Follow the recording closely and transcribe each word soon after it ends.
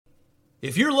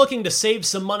If you're looking to save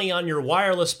some money on your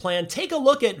wireless plan, take a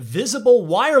look at Visible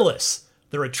Wireless.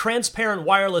 They're a transparent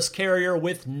wireless carrier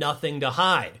with nothing to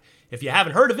hide. If you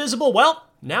haven't heard of Visible, well,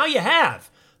 now you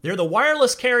have. They're the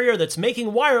wireless carrier that's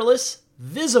making wireless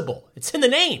visible. It's in the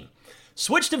name.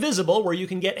 Switch to Visible, where you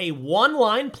can get a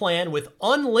one-line plan with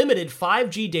unlimited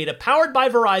 5G data powered by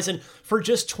Verizon for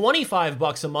just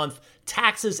 $25 a month,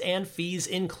 taxes and fees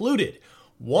included.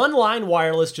 One-line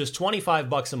wireless, just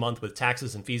 $25 a month with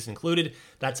taxes and fees included.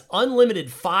 That's unlimited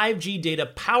 5G data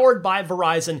powered by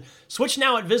Verizon. Switch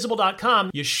now at Visible.com.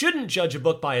 You shouldn't judge a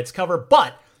book by its cover,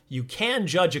 but you can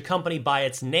judge a company by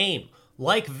its name,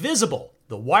 like Visible,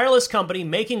 the wireless company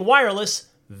making wireless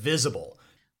visible.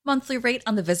 Monthly rate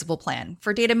on the Visible plan.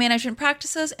 For data management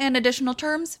practices and additional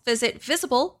terms, visit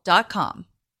Visible.com.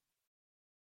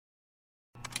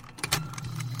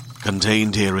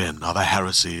 Contained herein are the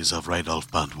heresies of Radolf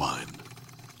Burntwine,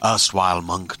 erstwhile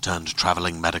monk turned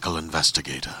traveling medical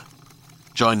investigator.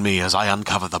 Join me as I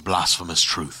uncover the blasphemous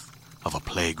truth of a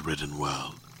plague-ridden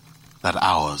world, that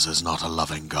ours is not a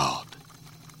loving God,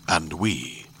 and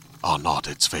we are not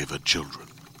its favored children.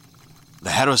 The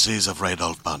heresies of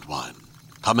Radolf Burntwine,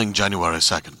 coming January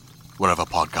 2nd, wherever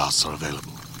podcasts are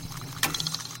available.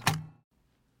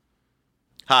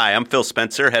 Hi, I'm Phil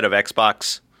Spencer, head of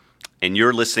Xbox, and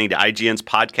you're listening to IGN's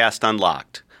Podcast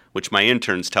Unlocked, which my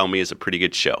interns tell me is a pretty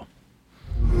good show.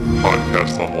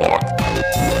 Podcast Unlocked.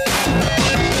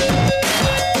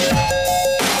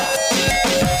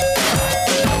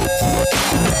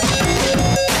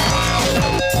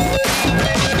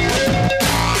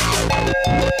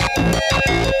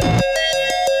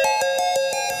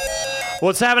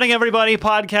 What's happening, everybody?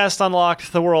 Podcast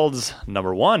Unlocked, the world's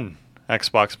 #1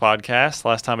 Xbox podcast.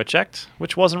 Last time I checked,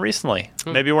 which wasn't recently.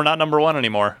 Maybe we're not #1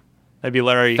 anymore. Maybe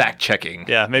Larry... Fact-checking.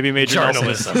 Yeah, maybe Major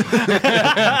Journalism.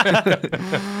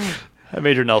 Nelson.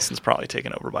 Major Nelson's probably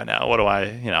taken over by now. What am I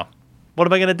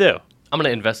going to do? I'm going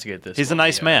to investigate this. He's a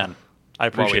nice man. I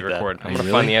appreciate that. I'm going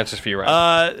to find the answers for you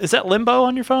right Is that Limbo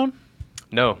on your phone?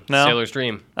 No. Sailor's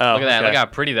Dream. Oh, look at that. okay. Look how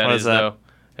pretty that is, that?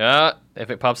 though. If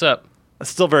it pops up. It's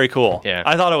still very cool. Yeah.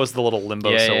 I thought it was the little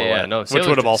Limbo silhouette. Yeah. No, which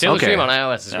would have also... Sailor's Dream on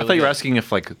iOS is really I thought you were good. asking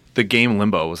if, like, the game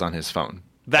Limbo was on his phone.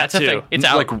 That's a thing. It's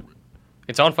out. Like,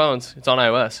 it's on phones. It's on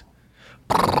iOS.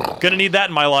 Gonna need that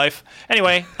in my life.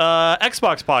 Anyway,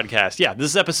 Xbox podcast. Yeah, this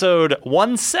is episode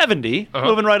 170.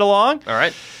 Moving right along. All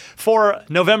right. For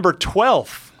November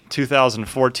 12th,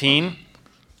 2014.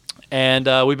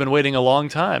 And we've been waiting a long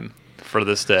time for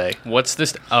this day. What's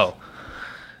this?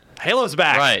 Halo's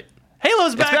back. Right.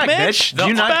 Halo's back, Mitch. Do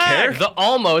you not care? The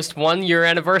almost 1 year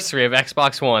anniversary of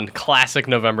Xbox One. Classic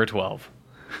November 12.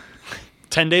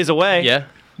 10 days away. Yeah.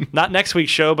 Not next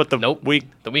week's show, but the week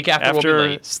The week after we'll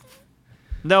be late.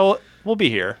 No, we'll be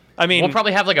here. I mean, we'll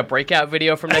probably have like a breakout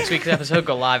video from next week's episode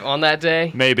go live on that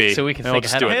day. Maybe. So we can We'll think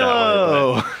just ahead do of it that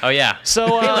that way. Oh, yeah.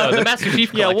 So, Halo, the Master Chief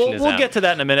collection is we'll out. get to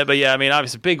that in a minute. But yeah, I mean,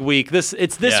 obviously, big week.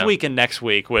 It's this week and next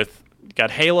week with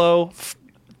got Halo,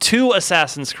 2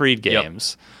 Assassin's Creed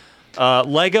games,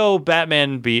 Lego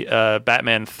Batman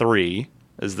 3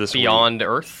 is this Beyond week.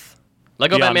 Earth.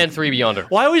 Lego Batman 3 Beyond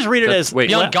Earth. Well, I always read it as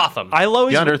Beyond Gotham.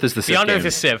 Beyond Earth is the Civ Beyond game. Earth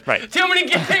is Civ. Right. Too many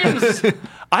games.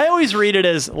 I always read it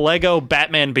as Lego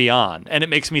Batman Beyond, and it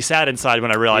makes me sad inside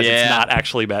when I realize it's not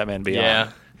actually Batman Beyond.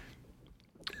 Yeah.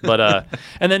 But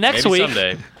and then next Maybe week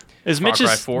someday. is Far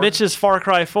Cry 4. Mitch's Far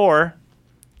Cry 4.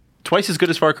 Twice as good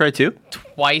as Far Cry 2?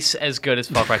 Twice as good as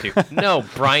Far Cry 2. No,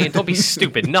 Brian, don't be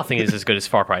stupid. Nothing is as good as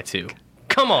Far Cry 2.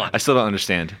 Come on. I still don't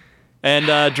understand.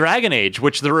 And Dragon Age,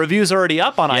 which the review's already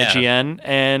up on IGN,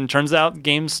 and turns out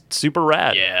game's super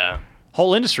rad. Yeah.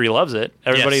 Whole industry loves it.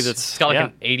 Everybody Yes. that's It's got like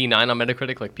an 89 on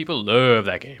Metacritic. Like, people love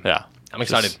that game. Yeah. I'm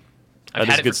excited. I've that is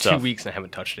had it good for stuff. 2 weeks and I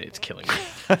haven't touched it. It's killing me.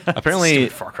 Apparently,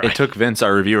 Stupid Far Cry. it took Vince,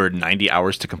 our reviewer, 90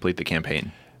 hours to complete the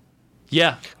campaign.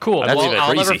 Yeah. Cool. I believe Well, it.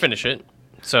 I'll never Crazy. finish it.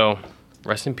 So,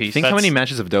 rest in peace. Think how That's many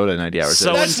matches of Dota in 90 hours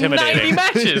so is? That's intimidating. 90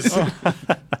 matches.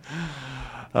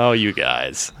 Oh, you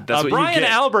guys. That's what you Brian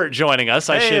get. Albert joining us.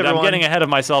 I'm everyone. getting ahead of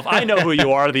myself. I know who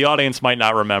you are. The audience might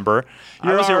not remember.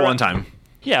 I was here one time.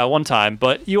 Yeah, one time.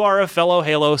 But you are a fellow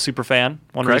Halo superfan.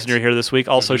 One Correct. reason you're here this week.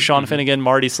 Also, Sean Finnegan,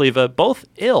 Marty Sleva, both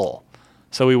ill.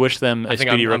 So we wish them a I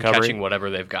think speedy I'm recovery. catching whatever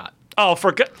they've got. Oh,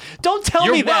 don't tell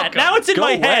You're me that. welcome. Now it's in Go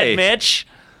my away. head, Mitch.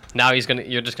 Now you're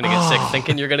just gonna get sick,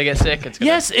 thinking you're gonna get sick. It's gonna,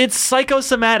 Yes, it's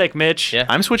psychosomatic, Mitch. Yeah.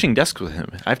 I'm switching desks with him.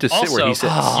 I have to sit Also, where he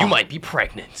sits. you might be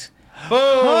pregnant.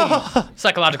 Boom!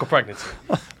 Psychological pregnancy.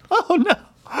 Oh no,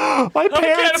 my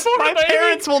parents, afford it,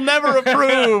 baby. will never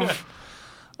approve.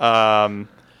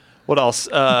 What else?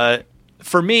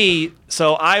 for me,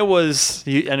 so I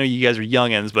know you guys are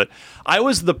youngins, but I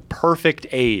was the perfect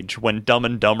age when Dumb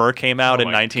and Dumber came out in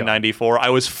 1994. God. I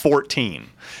was 14.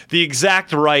 The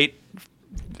exact right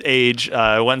age.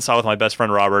 I went and saw it with my best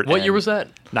friend Robert. What year was that?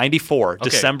 94. Okay.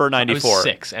 December 94. I was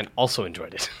 6 and also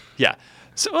enjoyed it. Yeah.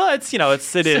 So, well, it is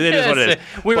what it is.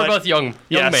 We were both young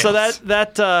males. So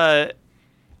that the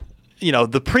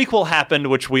prequel happened,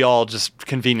 which we all just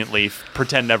conveniently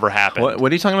pretend never happened.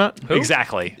 What are you talking about? Who?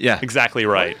 Exactly. Yeah. Exactly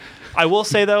right. I will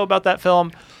say, though, about that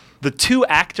film, the 2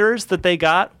 actors that they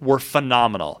got were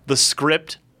phenomenal. The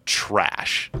script,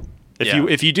 trash.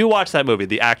 If you do watch that movie,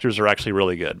 the actors are actually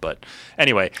really good. But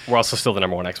anyway. We're also still the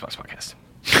 #1 Xbox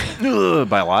podcast.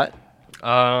 By a lot?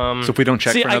 So if we don't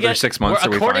check for another 6 months,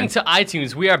 according to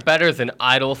iTunes, we are better than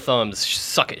Idle Thumbs.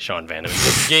 Suck it, Sean Van.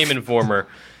 Game Informer,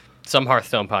 some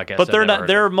Hearthstone podcasts. But they're not.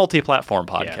 They're multi-platform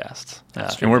podcasts,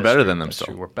 and we're better than them.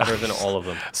 We're better than all of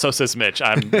them. So says Mitch.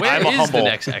 I'm Where I'm a is humble. the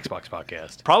next Xbox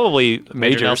podcast? Probably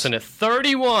Major Nelson at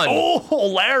 31.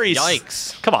 Oh, Larry!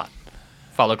 Yikes! Come on.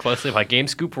 Followed closely by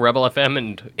GameScoop, Rebel FM,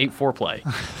 and 84 Play.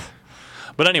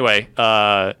 But anyway,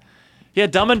 Dumb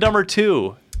and Dumber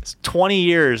 2. It's 20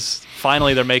 years.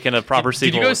 Finally, they're making a proper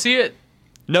sequel. Did you go see it?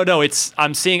 No. I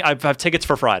have tickets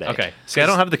for Friday. Okay. See, I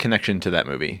don't have the connection to that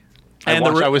movie. I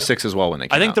was 6 as well when they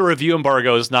came out. I think the review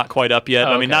embargo is not quite up yet.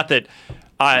 Oh, I mean, not that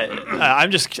I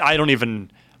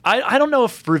don't know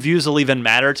if reviews will even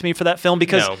matter to me for that film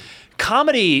because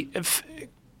comedies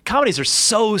are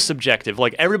so subjective.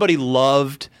 Like everybody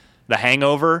loved The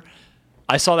Hangover.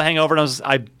 I saw The Hangover and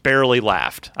I barely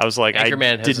laughed. I was like,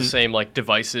 Anchorman has the same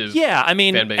divisive. Yeah, I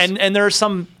mean, fan base. and there are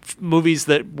some movies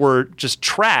that were just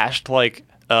trashed. Like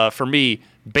for me,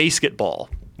 Basketball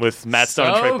with Matt Stone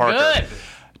and Trey Parker.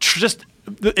 Good.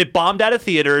 It bombed out of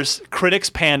theaters. Critics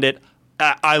panned it.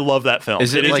 I love that film.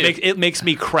 It makes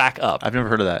me crack up. I've never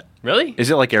heard of that. Really? Is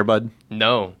it like Air Bud?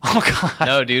 No. Oh, God.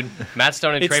 No, dude. Matt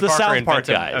Stone and It's Trey the Parker South Park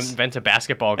guys. invent a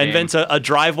basketball game. Invents a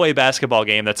driveway basketball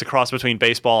game that's a cross between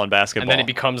baseball and basketball. And then it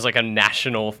becomes like a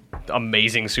national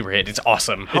amazing super hit. It's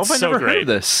awesome. How have I never heard of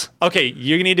this? Okay,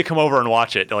 you need to come over and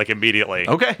watch it immediately.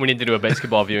 Okay. We need to do a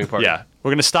basketball viewing party. Yeah. We're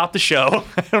going to stop the show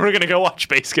and we're going to go watch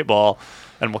basketball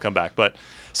and we'll come back. But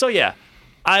so yeah,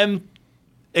 I'm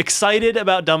excited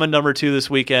about Dumb and Dumber 2 this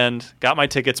weekend. Got my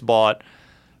tickets bought.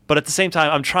 But at the same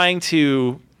time,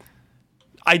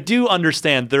 I do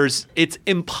understand it's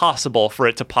impossible for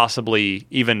it to possibly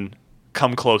even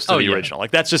come close to the original.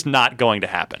 Like that's just not going to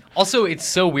happen. Also, it's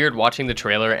so weird watching the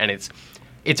trailer and it's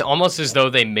almost as though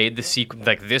they made the sequel,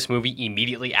 like this movie,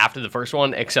 immediately after the first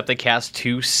one, except they cast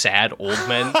 2 sad old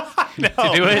men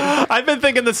to do it. I've been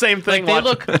thinking the same thing. They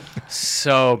look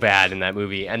so bad in that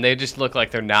movie, and they just look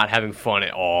like they're not having fun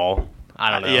at all. I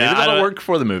don't know. Maybe that'll work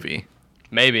for the movie.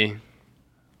 Maybe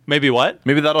what?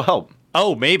 Maybe that'll help.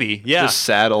 Oh, maybe. Yeah. Just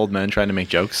sad old men trying to make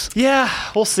jokes. Yeah,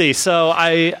 we'll see. So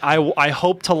I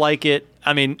hope to like it.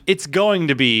 I mean, it's going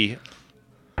to be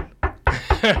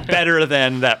better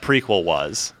than that prequel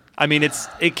was. I mean, it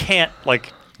can't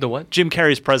the what? Jim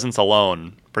Carrey's presence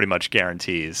alone pretty much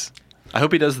guarantees. I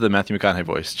hope he does the Matthew McConaughey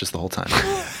voice just the whole time.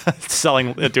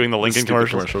 doing the Lincoln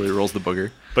commercial. He rolls the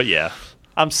booger. But yeah,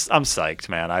 I'm psyched,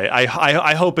 man.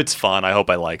 I hope it's fun. I hope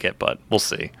I like it, but we'll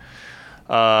see.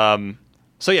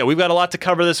 So yeah, we've got a lot to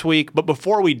cover this week, but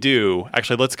before we do,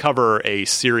 actually, let's cover a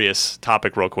serious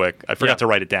topic real quick. I forgot to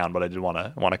write it down, but I did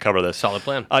want to cover this. Solid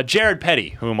plan. Jared Petty,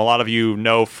 whom a lot of you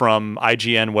know from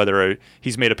IGN, whether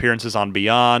he's made appearances on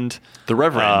Beyond, the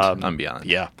Reverend on Beyond.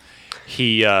 Yeah,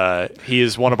 he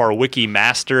is one of our wiki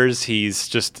masters. He's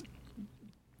just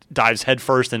dives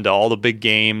headfirst into all the big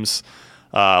games.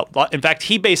 In fact,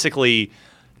 he basically,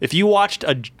 if you watched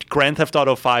a Grand Theft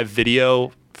Auto 5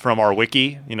 video from our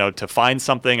wiki, to find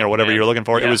something or whatever you're looking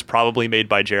for, it was probably made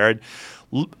by Jared.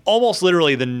 Almost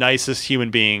literally the nicest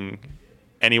human being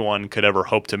anyone could ever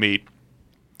hope to meet.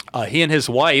 He and his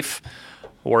wife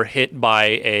were hit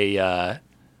by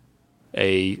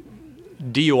a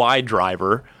DUI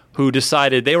driver who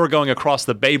decided they were going across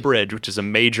the Bay Bridge, which is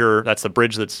that's the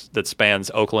bridge that spans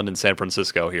Oakland and San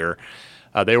Francisco here.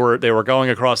 They were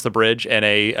going across the bridge, and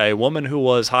a woman who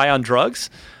was high on drugs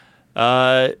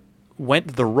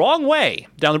went the wrong way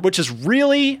down, which is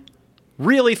really,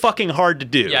 really fucking hard to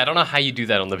do. Yeah, I don't know how you do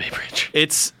that on the Bay Bridge.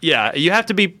 You have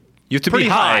to be pretty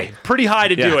high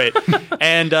to do it.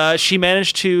 And she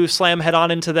managed to slam head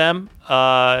on into them.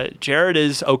 Jared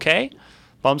is okay,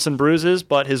 bumps and bruises,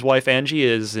 but his wife Angie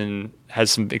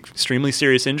has some extremely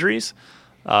serious injuries.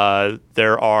 We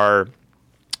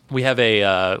have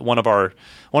one of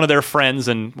their friends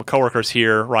and coworkers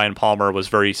here, Ryan Palmer, was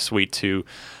very sweet to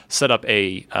set up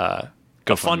a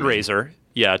fundraiser,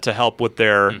 to help with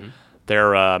their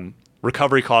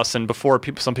recovery costs. And before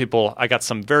some people, I got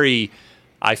some very,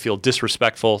 I feel,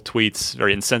 disrespectful tweets,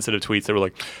 very insensitive tweets that were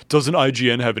like, doesn't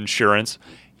IGN have insurance?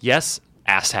 Yes,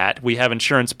 asshat, we have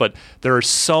insurance, but there are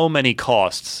so many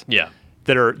costs. Yeah.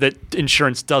 That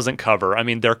insurance doesn't cover. I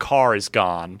mean, their car is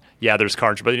gone. Yeah, there's car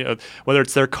insurance, but whether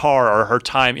it's their car or her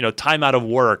time, time out of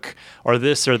work or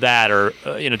this or that or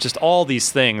just all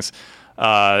these things.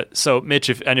 So Mitch,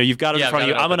 if I know you've got it in front of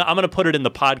you, I'm gonna put it in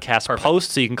the podcast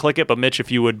post so you can click it. But Mitch,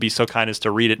 if you would be so kind as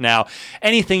to read it now,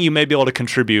 anything you may be able to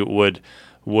contribute would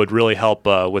really help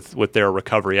with their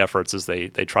recovery efforts as they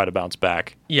try to bounce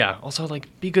back. Yeah. Also,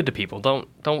 be good to people.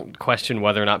 Don't question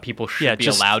whether or not people should be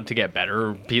allowed to get better.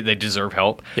 Or they deserve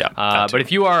help. Yeah. But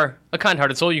if you are a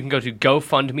kind-hearted soul, you can go to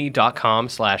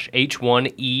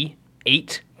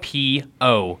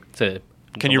GoFundMe.com/H1E8PO.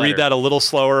 Can you read that a little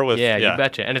slower? Yeah, you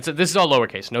betcha. And this is all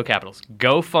lowercase, no capitals.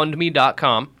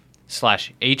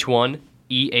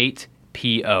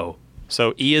 GoFundMe.com/H1E8PO.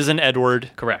 So E is in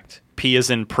Edward. Correct. P is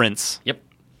in Prince. Yep.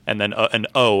 And then an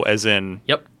O as in...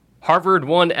 Yep. Harvard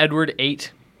 1, Edward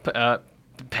 8,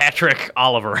 Patrick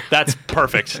Oliver. That's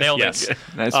perfect. Nailed it.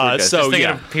 Nice work, guys. Just thinking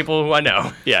of people who I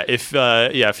know. Yeah, if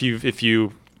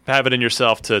you have it in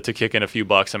yourself to kick in a few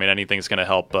bucks, I mean, anything's going to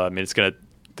help. I mean,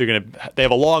 they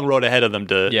have a long road ahead of them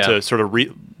to sort of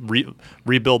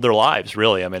rebuild their lives,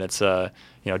 really. I mean, it's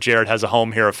Jared has a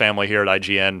home here, a family here at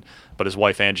IGN, but his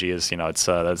wife Angie is, it's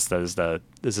a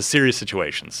serious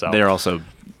situation. So they're also,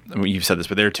 you've said this,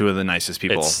 but they're two of the nicest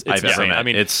people I've ever met. I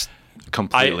mean, it's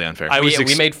completely unfair.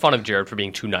 We made fun of Jared for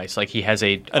being too nice. Like he has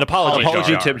an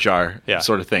apology tip jar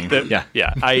sort of thing. Yeah.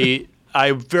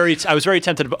 I was very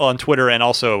tempted on Twitter, and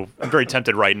also I'm very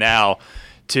tempted right now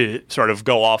to sort of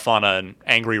go off on an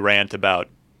angry rant about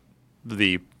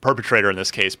the perpetrator in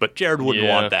this case, but Jared wouldn't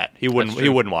want that. He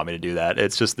wouldn't want me to do that.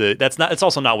 It's just it's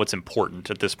also not what's important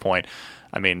at this point.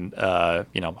 I mean,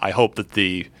 I hope that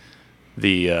the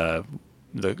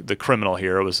criminal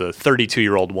here, it was a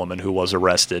 32-year-old woman who was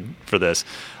arrested for this.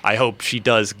 I hope she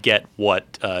does get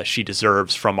what she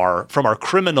deserves from our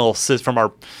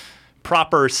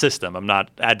proper system. I'm not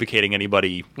advocating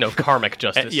anybody. No karmic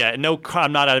justice. I'm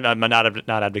not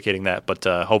advocating that, but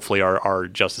hopefully our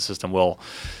justice system will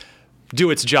do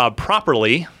its job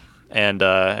properly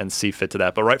and see fit to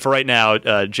that. But right now,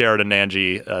 Jared and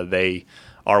Angie, they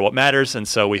are what matters, and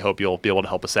so we hope you'll be able to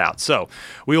help us out. So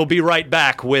we will be right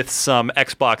back with some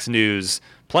Xbox news.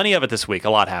 Plenty of it this week. A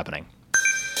lot happening.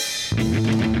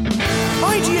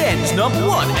 IGN's #1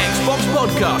 Xbox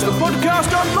podcast, the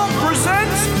Podcast Unlocked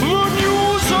presents the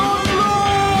News Unlocked!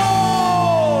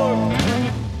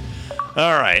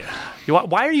 All right.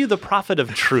 Why are you the prophet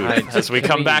of truth as we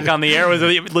come back on the air?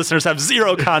 The listeners have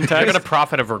zero context. I'm going to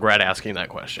prophet of regret asking that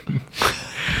question.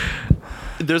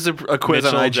 There's a quiz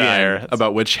on IGN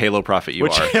about which Halo prophet you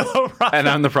are. Halo prophet? And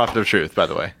I'm the prophet of truth, by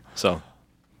the way. So,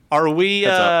 are we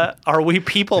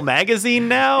People Magazine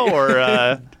now,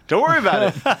 or don't worry about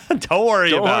it. Don't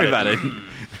worry about it.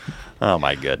 Oh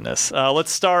my goodness!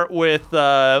 Let's start with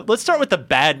the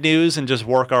bad news and just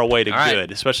work our way to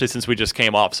good. Especially since we just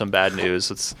came off some bad news.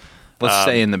 Let's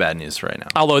stay in the bad news right now.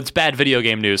 Although it's bad video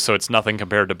game news, so it's nothing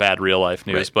compared to bad real life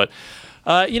news. Right.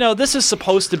 But this is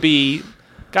supposed to be,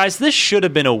 guys. This should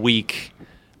have been a week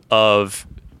of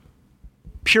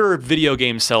pure video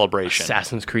game celebration.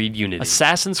 Assassin's Creed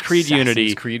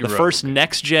Unity. The first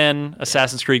next-gen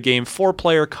Assassin's Creed game,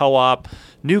 4-player co-op,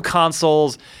 new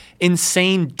consoles,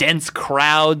 insane, dense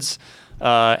crowds,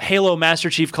 Halo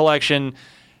Master Chief Collection,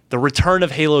 the return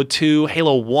of Halo 2,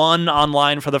 Halo 1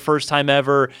 online for the first time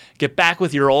ever, get back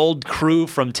with your old crew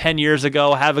from 10 years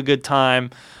ago, have a good time.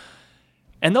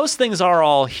 And those things are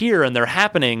all here and they're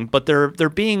happening, but they're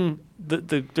being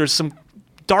there's some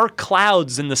dark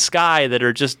clouds in the sky that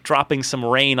are just dropping some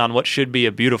rain on what should be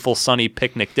a beautiful sunny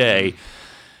picnic day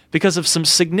because of some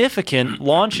significant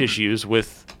launch issues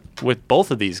with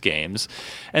both of these games.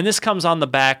 And this comes on the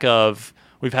back of,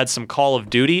 we've had some Call of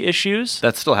Duty issues.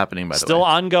 That's still happening, by the way. Still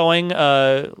ongoing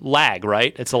lag,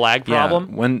 right? It's a lag problem.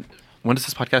 Yeah. When does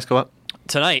this podcast go up?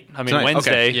 Tonight.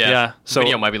 Wednesday. Okay. Yeah. So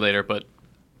video might be later, but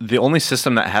the only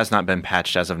system that has not been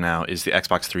patched as of now is the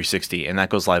Xbox 360, and that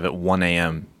goes live at 1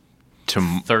 a.m.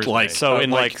 Thursday.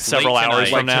 Several hours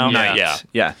from now.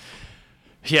 Yeah.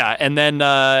 And then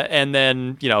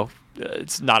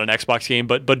it's not an Xbox game,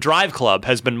 but Drive Club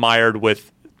has been mired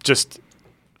with just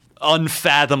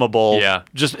unfathomable,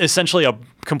 just essentially a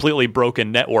completely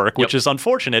broken network, which is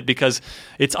unfortunate because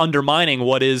it's undermining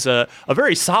what is a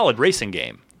very solid racing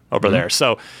game over there.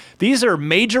 So these are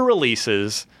major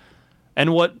releases,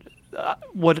 and what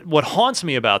haunts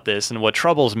me about this and what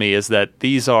troubles me is that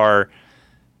these are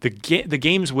the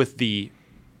games with the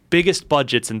biggest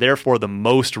budgets and therefore the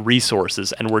most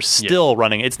resources, and we're still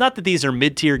running. It's not that these are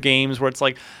mid-tier games where it's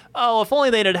like, oh, if only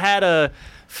they'd had a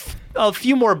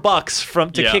few more bucks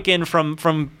to kick in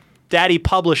from daddy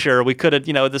publisher, we could have,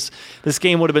 this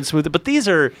game would have been smoother. But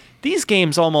these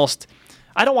games almost,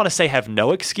 I don't want to say have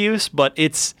no excuse, but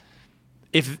it's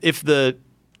if the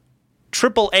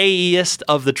AAA-est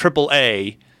of the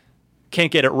AAA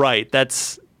can't get it right,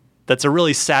 that's a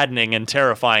really saddening and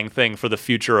terrifying thing for the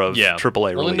future of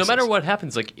AAA releases. No matter what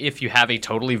happens, like if you have a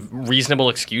totally reasonable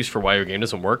excuse for why your game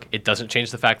doesn't work, it doesn't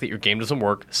change the fact that your game doesn't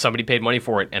work. Somebody paid money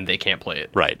for it and they can't play it.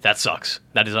 Right. That sucks.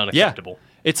 That is unacceptable. Yeah.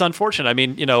 It's unfortunate. I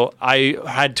mean, I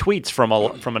had tweets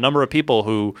from a number of people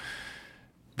who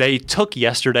they took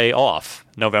yesterday off,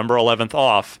 November 11th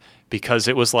off, because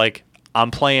it was like,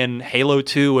 I'm playing Halo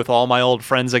 2 with all my old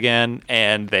friends again,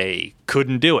 and they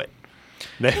couldn't do it.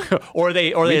 Or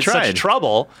they had such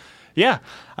trouble. Yeah.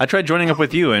 I tried joining up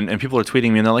with you, and people are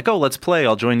tweeting me, and they're like, oh, let's play.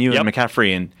 I'll join you and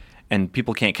McCaffrey. And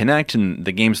people can't connect, and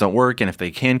the games don't work. And if they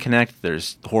can connect,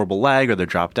 there's horrible lag, or they're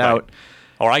dropped out.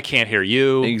 Or I can't hear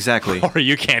you. Exactly. Or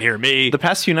you can't hear me. The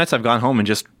past few nights I've gone home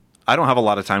and I don't have a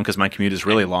lot of time because my commute is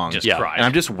really long. Just cried. And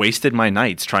I've just wasted my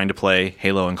nights trying to play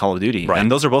Halo and Call of Duty. Right.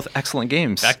 And those are both excellent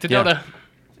games. Back to Dota.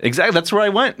 Exactly. That's where I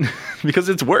went because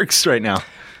it works right now.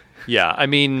 Yeah, I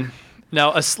mean,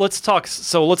 now let's talk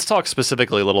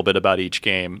specifically a little bit about each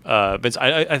game. Vince,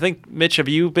 I think, Mitch, have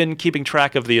you been keeping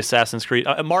track of the Assassin's Creed?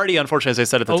 Marty, unfortunately, as I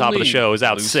said at the top of the show, is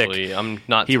out loosely. sick. I'm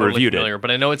not he totally reviewed familiar,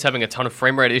 but I know it's having a ton of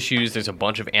frame rate issues. There's a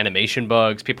bunch of animation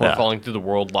bugs. People are falling through the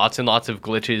world. Lots and lots of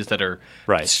glitches that are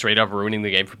straight up ruining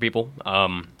the game for people.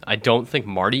 I don't think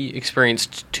Marty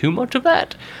experienced too much of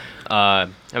that. I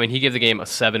mean, he gave the game a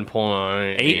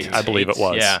 7.8, I believe it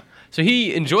was. Yeah. So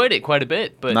he enjoyed it quite a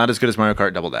bit, but not as good as Mario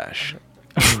Kart Double Dash.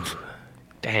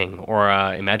 Dang. Or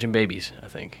Imagine Babies, I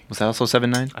think. Was that also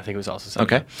 7.9? I think it was also 7.9.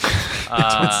 Okay.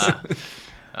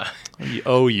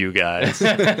 You guys.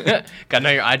 Gotta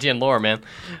know your IGN lore, man.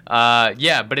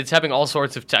 But it's having all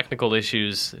sorts of technical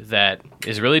issues that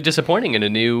is really disappointing in a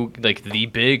new, like the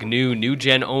big new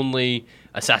gen only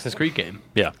Assassin's Creed game.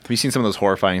 Yeah. Have you seen some of those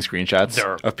horrifying screenshots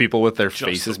of people with their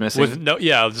faces missing?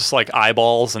 Just like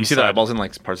eyeballs. And you see the eyeballs in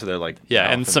like parts of their like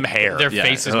and some hair. Their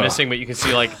face is missing, but you can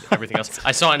see like everything else.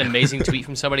 I saw an amazing tweet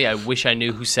from somebody. I wish I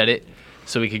knew who said it,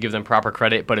 so we could give them proper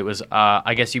credit. But it was,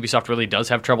 I guess Ubisoft really does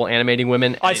have trouble animating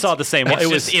women. I saw the same one. It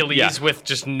was Elise with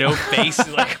just no face.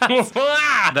 Like,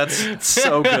 that's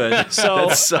so good.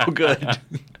 That's so good.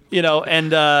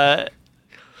 And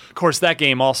of course, that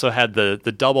game also had the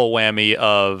double whammy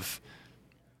of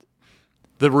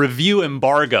the review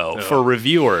embargo for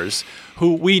reviewers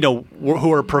who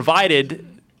who are provided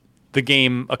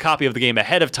a copy of the game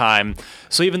ahead of time.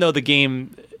 So even though the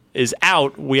game is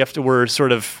out, we're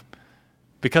sort of,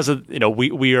 because of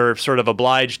we are sort of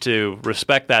obliged to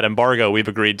respect that embargo we've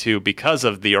agreed to because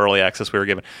of the early access we were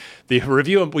given. The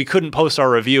review, we couldn't post our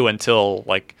review until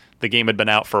like the game had been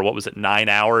out for 9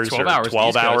 hours 12 or hours,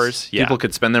 12 hours. Yeah. People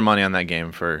could spend their money on that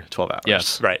game for 12 hours.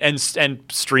 Yes, right, and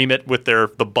stream it with the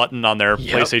button on their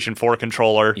PlayStation 4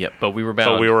 controller. Yep, but we were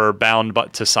bound.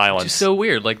 To silence. Which is so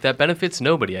weird. Like that benefits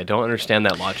nobody. I don't understand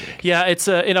that logic. Yeah, it's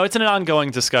it's an ongoing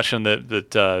discussion that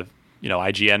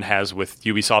IGN has with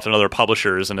Ubisoft and other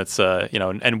publishers, and it's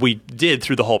and we did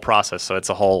through the whole process. So it's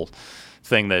a whole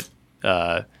thing that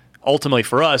ultimately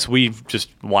for us, we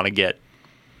just want to get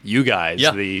you guys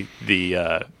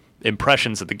the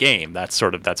impressions of the game. That's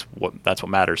what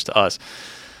matters to us.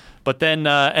 But then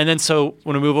so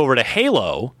when we move over to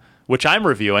Halo, which I'm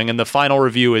reviewing, and the final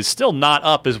review is still not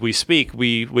up as we speak.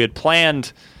 We had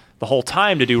planned the whole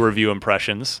time to do review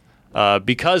impressions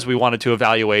because we wanted to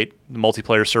evaluate the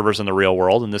multiplayer servers in the real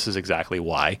world, and this is exactly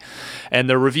why. And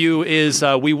the review is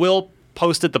we will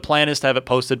post it. The plan is to have it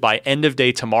posted by end of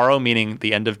day tomorrow, meaning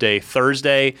the end of day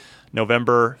Thursday,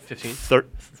 November 15th.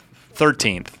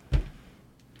 13th.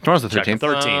 Tomorrow's the 13th.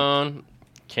 13th.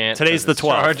 Can't. Today's the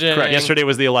 12th. Correct. Yesterday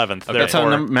was the 11th. Okay. That's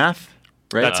how math,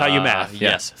 right? That's how you math.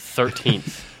 Yes,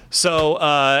 13th. So,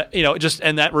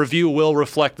 and that review will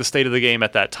reflect the state of the game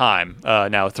at that time.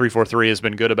 Now, 343 has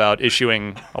been good about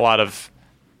issuing a lot of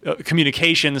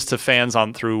communications to fans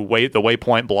through the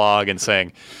Waypoint blog and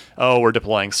saying, "Oh, we're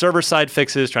deploying server-side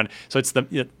fixes." So it's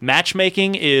the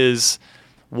matchmaking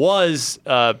was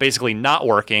basically not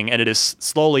working, and it is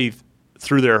slowly,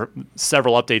 through their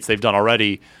several updates they've done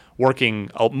already,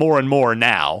 working more and more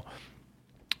now.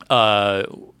 But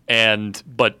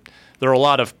there are a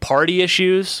lot of party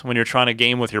issues when you're trying to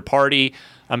game with your party.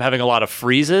 I'm having a lot of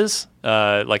freezes.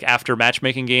 Like after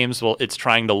matchmaking games,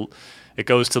 it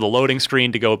goes to the loading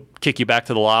screen to go kick you back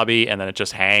to the lobby, and then it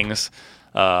just hangs.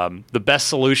 The best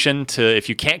solution to, if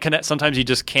you can't connect, sometimes you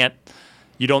just can't,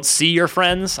 you don't see your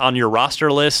friends on your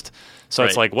roster list. So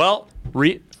it's like, well,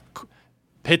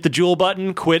 hit the jewel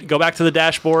button, quit, go back to the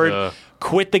dashboard,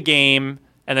 quit the game,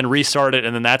 and then restart it.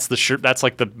 And then that's that's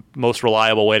like the most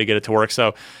reliable way to get it to work.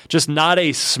 So just not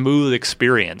a smooth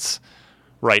experience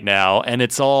right now. And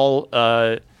it's all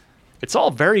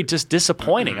very just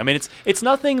disappointing. I mean, it's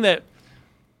nothing that,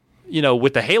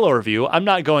 with the Halo review, I'm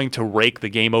not going to rake the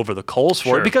game over the coals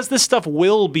for it, because this stuff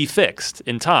will be fixed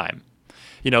in time.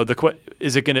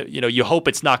 Is it going to, you hope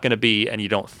it's not going to be, and you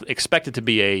don't expect it to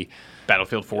be a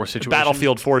Battlefield 4 situation.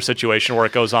 Battlefield 4 situation where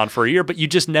it goes on for a year, but you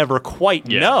just never quite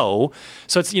know.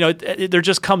 So it's, there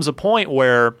just comes a point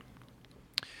where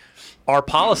our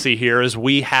policy here is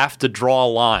we have to draw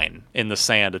a line in the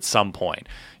sand at some point.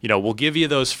 We'll give you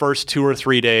those first 2 or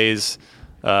 3 days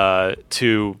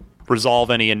to resolve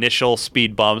any initial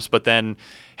speed bumps, but then,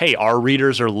 hey, our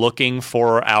readers are looking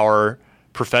for our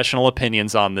professional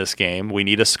opinions on this game. We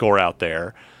need a score out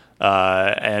there.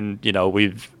 And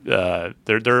we've there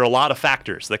are a lot of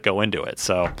factors that go into it.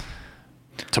 So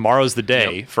tomorrow's the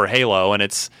day for Halo, and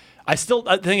I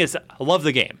love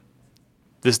the game.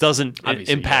 This doesn't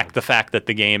impact the fact that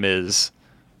the game is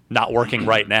not working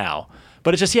right now.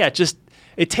 But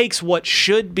it takes what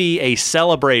should be a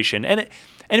celebration, and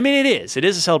it is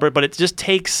a celebration, but it just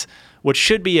takes what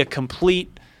should be a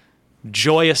complete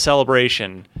joyous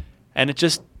celebration, and it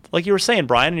just, like you were saying,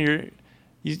 Brian,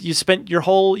 you spent your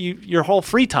whole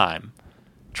free time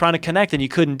trying to connect, and you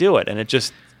couldn't do it, and it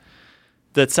just,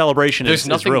 that celebration is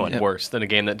ruined. There's nothing worse than a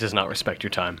game that does not respect your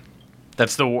time.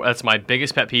 That's my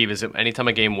biggest pet peeve, is anytime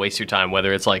a game wastes your time,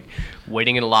 whether it's like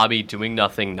waiting in a lobby, doing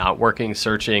nothing, not working,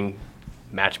 searching,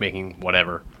 matchmaking,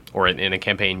 whatever, or in a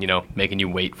campaign, making you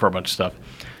wait for a bunch of stuff.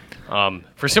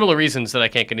 For similar reasons that I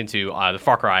can't get into, the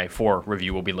Far Cry 4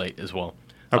 review will be late as well.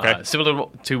 Okay. Similar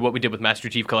to what we did with Master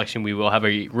Chief Collection, we will have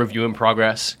a review in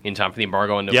progress in time for the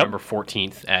embargo on November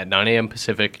 14th at 9 a.m.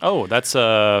 Pacific. Oh, that's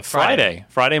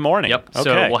Friday morning. Yep. Okay.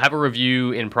 So we'll have a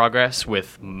review in progress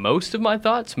with most of my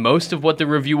thoughts, most of what the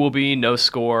review will be, no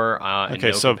score, and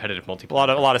no competitive multiplayer.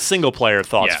 A lot of single-player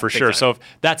thoughts for sure. Time. So if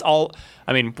that's all,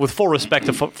 with full respect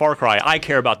to Far Cry, I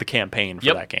care about the campaign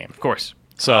for that game. Of course.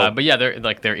 So, but yeah,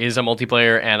 there is a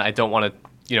multiplayer, and I don't want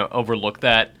to overlook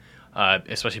that.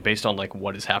 Especially based on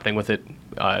what is happening with it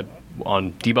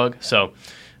on debug. So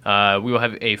we will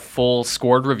have a full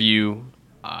scored review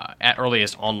at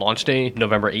earliest on launch day,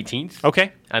 November 18th.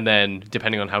 Okay. And then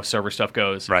depending on how server stuff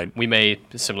goes, we may,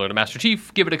 similar to Master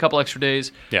Chief, give it a couple extra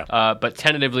days. Yeah. But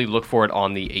tentatively look for it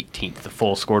on the 18th, the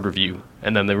full scored review,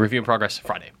 and then the review in progress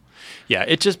Friday. Yeah,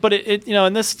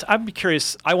 and this, I'm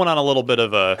curious, I went on a little bit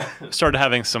of started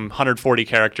having some 140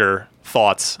 character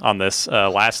thoughts on this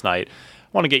last night.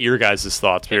 I want to get your guys'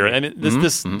 thoughts here. And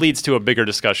this leads to a bigger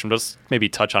discussion, but let's maybe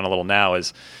touch on a little now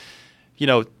is,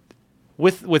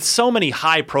 with so many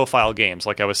high-profile games,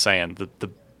 like I was saying,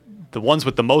 the ones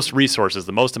with the most resources,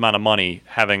 the most amount of money,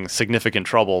 having significant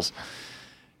troubles,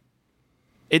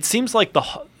 it seems like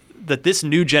that this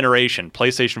new generation,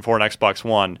 PlayStation 4 and Xbox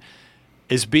One,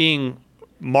 is being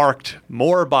marked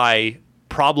more by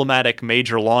problematic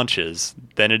major launches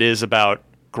than it is about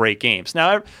great games.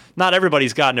 Now, not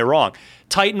everybody's gotten it wrong.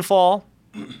 Titanfall,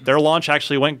 their launch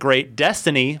actually went great.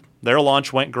 Destiny, their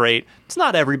launch went great. It's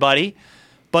not everybody,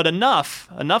 but enough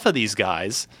of these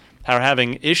guys are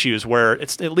having issues where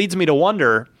it leads me to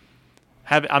wonder.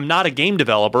 I'm not a game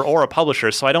developer or a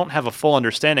publisher, so I don't have a full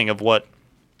understanding of what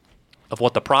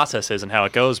the process is and how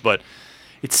it goes. But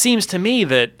it seems to me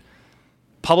that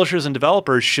publishers and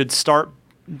developers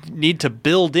need to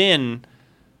build in.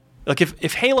 Like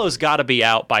if Halo's got to be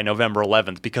out by November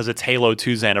 11th because it's Halo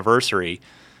 2's anniversary,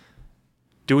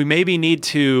 do we maybe need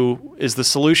to? Is the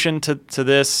solution to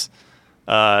this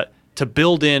to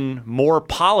build in more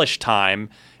polish time,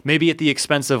 maybe at the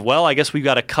expense of, well, I guess we've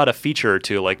got to cut a feature or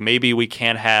two. Like maybe we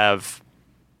can't have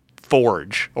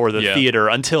Forge or the theater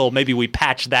until maybe we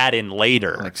patch that in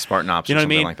later. Like Spartan Ops or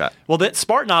something like that. Well,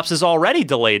 Spartan Ops is already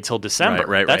delayed till December.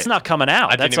 Right. That's not coming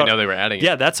out. I didn't even know they were adding it.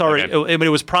 Yeah, that's already. Okay. I mean,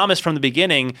 it was promised from the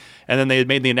beginning, and then they had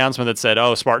made the announcement that said,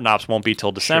 oh, Spartan Ops won't be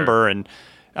till December. Sure. And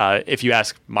if you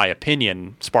ask my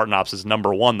opinion, Spartan Ops is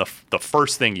number one, the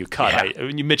first thing you cut.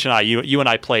 Yeah. Mitch and I, you and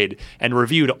I played and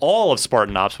reviewed all of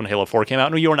Spartan Ops when Halo 4 came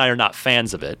out, and you and I are not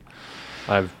fans of it.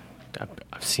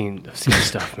 I've seen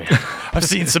stuff, man. I've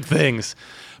seen some things.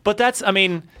 But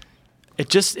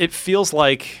it feels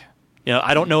like,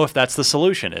 I don't know if that's the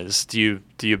solution. Do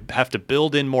you have to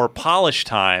build in more polish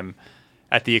time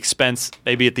maybe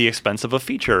at the expense of a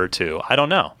feature or two? I don't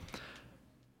know.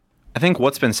 I think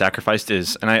what's been sacrificed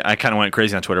is, and I kind of went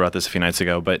crazy on Twitter about this a few nights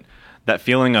ago, but that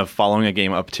feeling of following a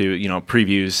game up to,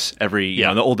 previews every, you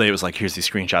know, the old day it was like, here's these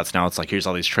screenshots. Now it's like, here's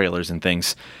all these trailers and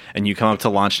things. And you come up to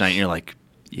launch night and you're like,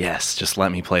 yes, just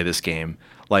let me play this game.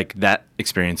 Like, that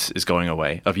experience is going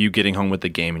away of you getting home with the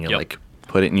game and you're like,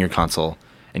 put it in your console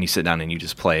and you sit down and you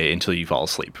just play until you fall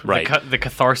asleep. Right. The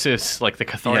catharsis, like the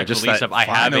cathartic release of I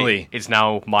have it, is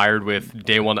now mired with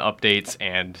day one updates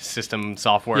and system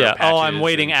software patches. I'm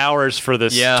waiting hours for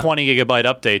this 20 gigabyte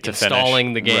update to finish.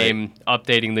 Installing the game,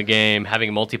 updating the game,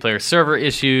 having multiplayer server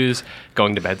issues,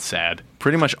 going to bed sad.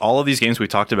 Pretty much all of these games we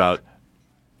talked about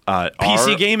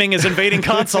PC gaming is invading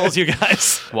consoles, you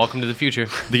guys. Welcome to the future.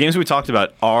 The games we talked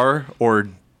about are or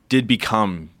did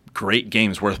become great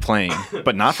games worth playing,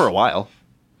 but not for a while.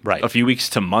 Right. A few weeks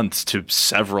to months to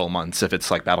several months if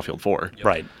it's like Battlefield 4. Yep.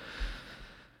 Right.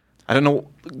 I don't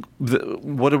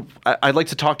know. I'd like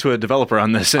to talk to a developer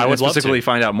on this and specifically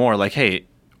find out more. Like, hey,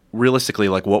 realistically,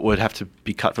 like what would have to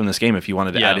be cut from this game if you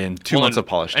wanted to add in 2 months of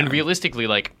polish time? And realistically,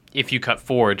 like if you cut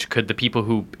Forge, could the people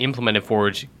who implemented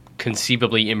Forge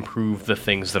conceivably improve the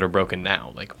things that are broken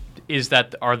now? Like,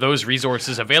 are those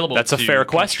resources available? That's a fair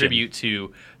question. Contribute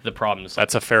to the problems.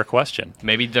 That's a fair question.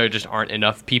 Maybe there just aren't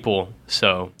enough people.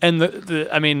 So, and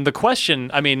the question,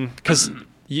 because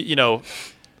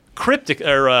cryptic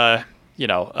or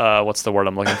what's the word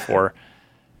I'm looking for?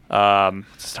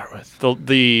 Let's start with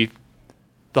the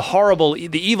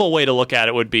evil way to look at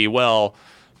it would be, well,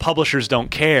 publishers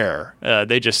don't care.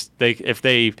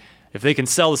 If they can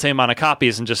sell the same amount of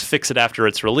copies and just fix it after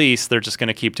its release, they're just going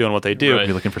to keep doing what they do. Right.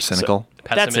 You're looking for cynical?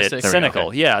 So, that's it. Cynical.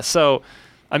 Okay. Yeah. So,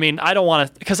 I don't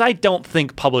want to, because I don't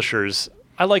think publishers,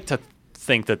 I like to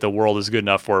think that the world is good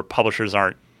enough where publishers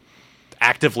aren't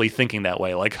actively thinking that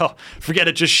way. Like, oh, forget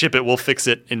it, just ship it. We'll fix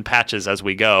it in patches as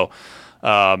we go.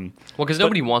 Because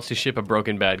nobody wants to ship a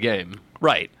broken bad game.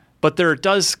 Right. But there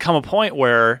does come a point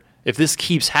where if this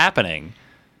keeps happening,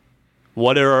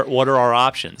 what are our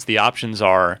options? The options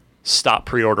are stop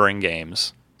pre-ordering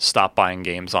games, stop buying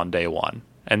games on day one.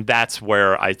 And that's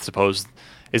where I suppose,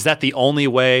 is that the only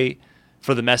way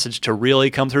for the message to really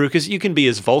come through? Because you can be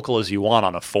as vocal as you want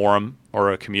on a forum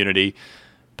or a community,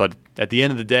 but at the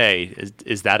end of the day,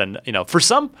 is that for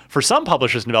some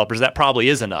publishers and developers, that probably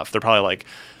is enough. They're probably like,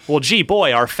 well, gee,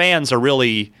 boy, our fans are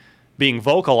really being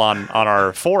vocal on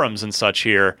our forums and such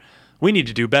here. We need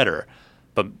to do better.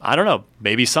 But I don't know.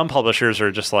 Maybe some publishers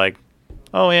are just like,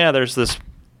 oh yeah, there's this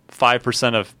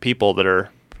 5% of people that are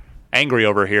angry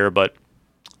over here, but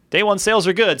day one sales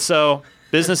are good, so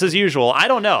business as usual. I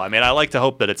don't know. I like to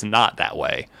hope that it's not that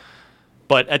way.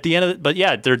 But at the end of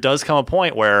it, there does come a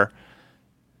point where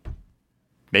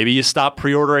maybe you stop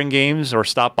pre-ordering games or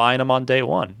stop buying them on day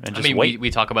one and just wait.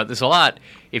 We talk about this a lot.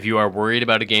 If you are worried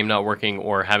about a game not working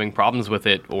or having problems with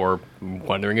it or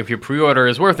wondering if your pre-order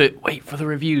is worth it, wait for the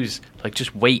reviews. Like,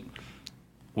 just wait.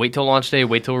 Wait till launch day,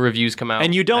 wait till reviews come out.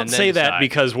 And you don't say that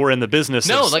because we're in the business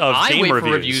of I game wait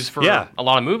reviews. For reviews for a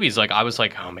lot of movies. Like, I was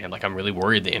like, oh man, like I'm really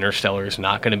worried the Interstellar is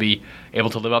not going to be able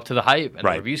to live up to the hype. And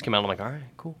the reviews came out, I'm like, all right,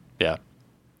 cool. Yeah.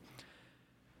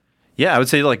 Yeah, I would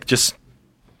say like just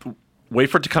wait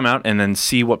for it to come out and then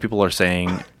see what people are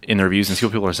saying in the reviews and see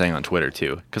what people are saying on Twitter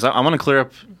too. Because I want to clear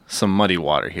up some muddy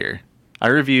water here. I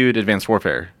reviewed Advanced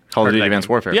Warfare, Call of Duty Advanced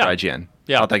Warfare for IGN.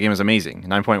 Yeah. Thought that game was amazing,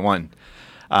 9.1.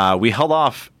 We held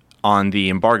off on the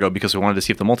embargo because we wanted to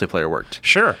see if the multiplayer worked.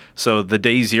 Sure. So the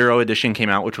Day Zero edition came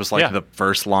out, which was like the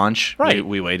first launch. Right.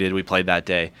 We waited, we played that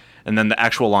day. And then the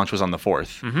actual launch was on the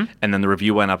 4th. Mm-hmm. And then the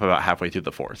review went up about halfway through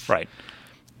the 4th. Right.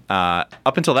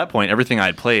 Up until that point, everything I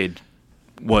had played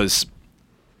was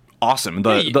awesome.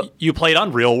 You played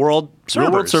on real-world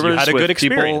servers. You had a good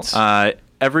experience. There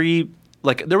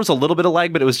was a little bit of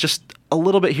lag, but it was just a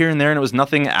little bit here and there, and it was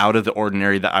nothing out of the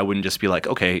ordinary that I wouldn't just be like,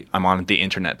 okay, I'm on the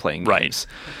internet playing games.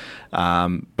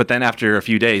 But then after a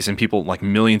few days and people, like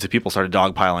millions of people started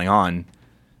dogpiling on,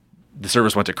 the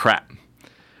servers went to crap.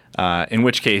 In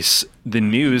which case, the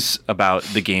news about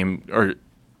the game, or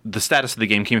the status of the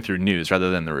game, came through news rather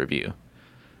than the review.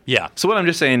 Yeah. So what I'm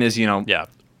just saying is,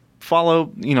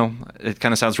 follow, it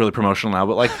kind of sounds really promotional now,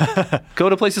 but like go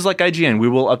to places like IGN. We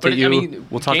will update you.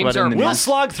 We'll talk about it in the news. We'll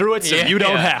slog through it so you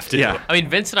don't have to. Yeah.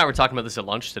 Vince and I were talking about this at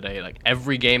lunch today. Like,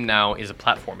 every game now is a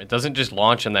platform. It doesn't just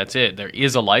launch and that's it. There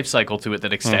is a life cycle to it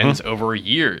that extends over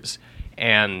years.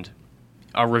 And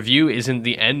a review isn't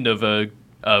the end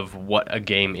of what a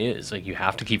game is. Like, you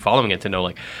have to keep following it to know,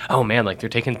 like, oh man, like they're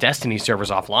taking Destiny servers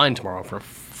offline tomorrow for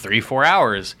 3-4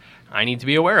 hours. I need to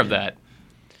be aware of that.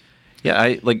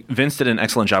 Yeah, Vince did an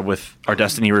excellent job with our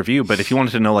Destiny review, but if you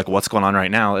wanted to know like what's going on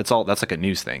right now, that's like a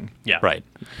news thing. Yeah. Right.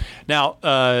 Now,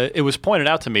 it was pointed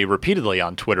out to me repeatedly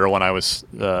on Twitter when I was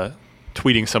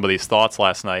tweeting some of these thoughts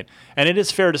last night, and it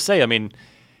is fair to say, I mean,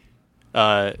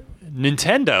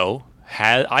 Nintendo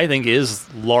I think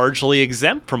is largely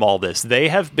exempt from all this. They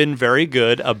have been very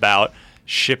good about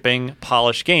shipping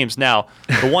polished games. Now,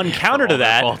 the one counter to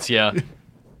that, faults, yeah.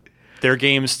 Their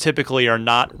games typically are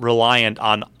not reliant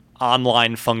on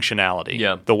online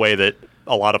functionality, the way that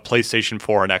a lot of PlayStation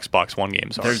 4 and Xbox One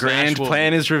games are. Their grand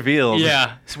plan is revealed.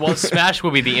 Yeah. Well, Smash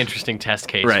will be the interesting test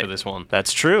case for this one.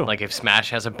 That's true. Like, if Smash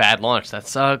has a bad launch, that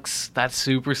sucks. That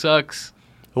super sucks.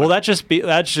 Well, that'd just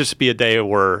be a day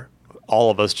where all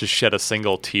of us just shed a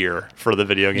single tear for the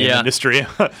video game industry.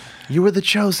 You were the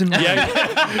chosen one.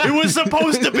 Yeah, it was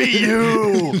supposed to be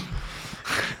you.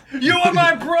 You are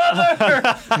my brother.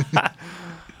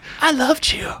 I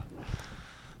loved you.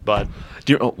 But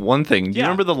one thing, do you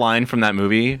remember the line from that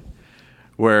movie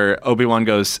where Obi-Wan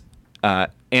goes,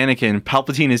 Anakin,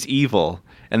 Palpatine is evil,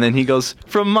 and then he goes,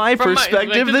 from my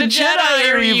perspective, the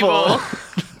Jedi are evil.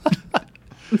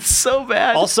 It's so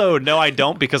bad. Also, no, I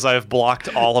don't, because I've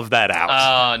blocked all of that out.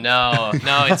 Oh, no,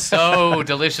 it's so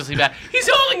deliciously bad. He's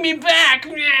holding me back.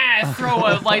 Yeah, throw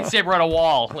a lightsaber at a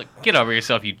wall. Like, get over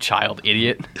yourself, you child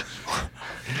idiot.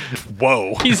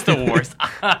 Whoa. He's the worst.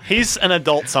 He's an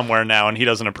adult somewhere now, and he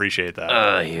doesn't appreciate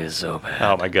that. He is so bad.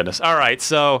 Oh, my goodness. All right,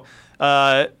 so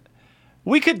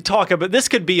we could talk about... This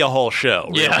could be a whole show,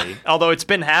 really. Yeah. Although it's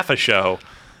been half a show.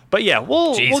 But yeah,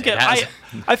 we'll get...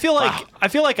 I feel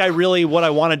like what I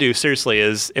want to do, seriously,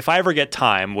 is if I ever get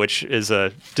time, which is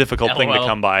a difficult thing to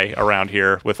come by around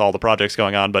here with all the projects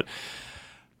going on, but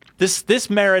this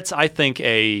merits, I think,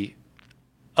 an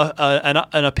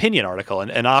opinion article,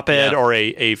 an op-ed or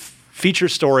a feature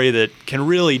story that can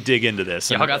really dig into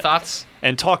this. Y'all got thoughts?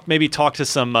 And talk to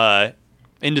some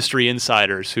industry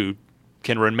insiders who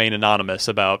can remain anonymous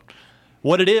about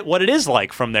what it is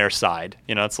like from their side.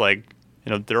 You know, it's like,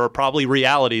 you know, there are probably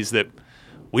realities that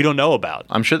we don't know about.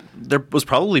 I'm sure there was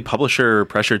probably publisher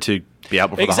pressure to be out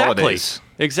before the holidays.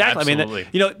 Exactly. Absolutely.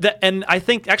 I mean, and I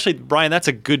think, actually, Brian, that's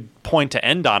a good point to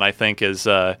end on, I think, is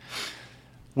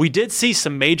we did see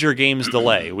some major games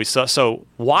delay. We saw,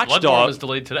 Watch Dogs was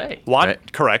delayed today.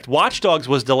 Correct. Watch Dogs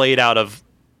was delayed out of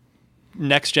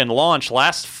next-gen launch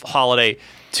last holiday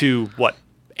to,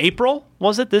 April,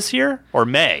 was it, this year? Or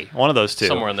May? One of those two.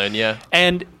 Somewhere in there, yeah.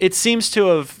 And it seems to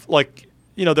have,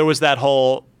 there was that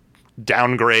whole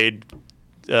downgrade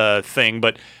thing,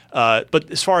 but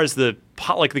as far as the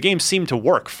game seemed to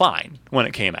work fine when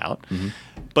it came out. Mm-hmm.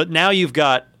 But now you've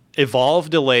got Evolve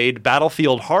delayed,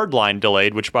 Battlefield Hardline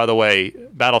delayed, which, by the way,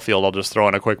 Battlefield, I'll just throw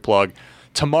in a quick plug,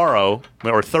 tomorrow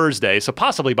or Thursday, so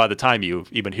possibly by the time you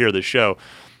even hear this show,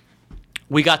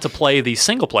 we got to play the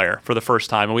single player for the first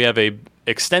time, and we have a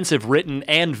extensive written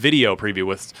and video preview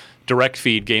with direct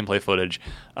feed gameplay footage.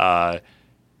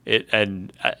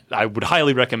 And I would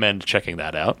highly recommend checking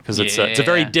that out, because it's a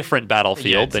very different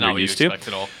Battlefield than you're used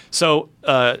to. So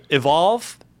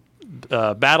Evolve,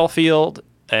 Battlefield,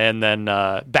 and then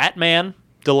Batman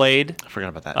delayed. I forgot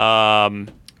about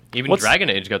that. Even Dragon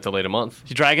Age got delayed a month.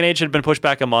 Dragon Age had been pushed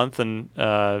back a month, and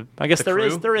I guess there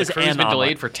is. The Crew's been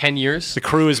delayed for 10 years. The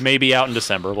Crew is maybe out in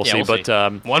December. We'll see. But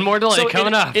one more delay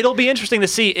coming up. It'll be interesting to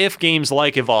see if games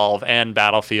like Evolve and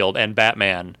Battlefield and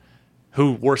Batman,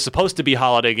 who were supposed to be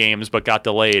holiday games but got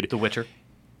delayed. The Witcher.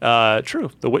 True.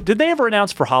 Did they ever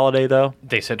announce for holiday, though?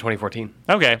 They said 2014.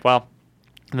 Okay, well,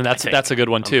 then that's a good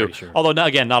one, too. Sure. Although,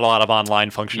 not a lot of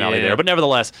online functionality there. But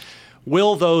nevertheless,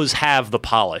 will those have the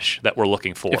polish that we're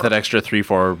looking for? If that extra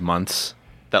 3-4 months,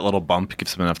 that little bump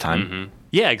gives them enough time. Mm-hmm.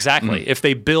 Yeah, exactly. If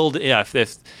they build...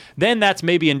 then that's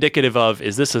maybe indicative of,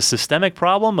 is this a systemic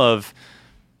problem of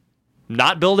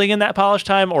not building in that polish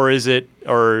time, or was it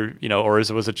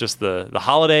just the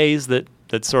holidays that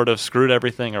sort of screwed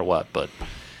everything, or what? But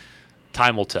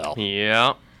time will tell.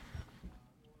 Yeah.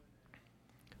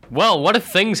 Well, what if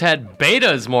things had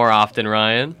betas more often,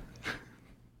 Ryan?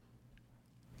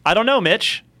 I don't know,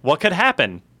 Mitch. What could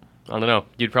happen? I don't know.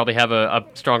 You'd probably have a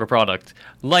stronger product.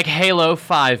 Like Halo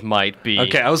 5 might be.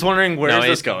 Okay, I was wondering where is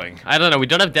this going? I don't know. We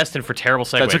don't have Destin for terrible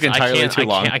segues. That took entirely too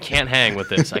long. I can't hang with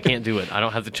this. I can't do it. I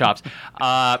don't have the chops.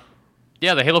 The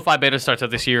Halo 5 beta starts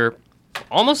out this year,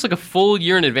 almost like a full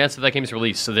year in advance of that game's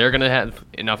release. So they're going to have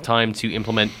enough time to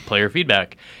implement player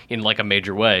feedback in like a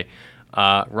major way.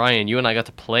 Ryan, you and I got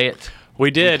to play it. We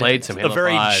did. We played some Halo 5. A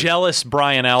very jealous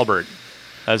Brian Albert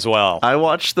as well. I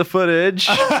watched the footage.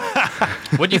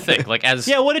 What do you think?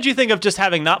 What did you think of just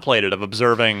having not played it, of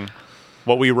observing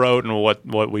what we wrote and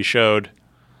what we showed?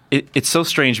 It's so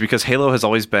strange because Halo has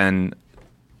always been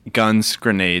guns,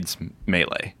 grenades,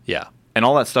 melee. Yeah. And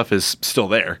all that stuff is still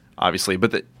there, obviously.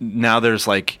 But now there's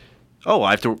I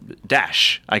have to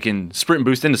dash. I can sprint and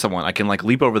boost into someone. I can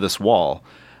leap over this wall.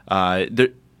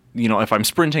 If I'm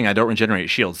sprinting, I don't regenerate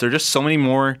shields. There are just so many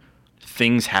more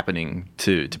things happening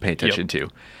to pay attention to.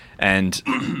 And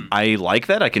I like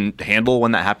that. I can handle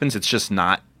when that happens. It's just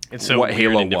not what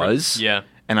Halo was. Yeah.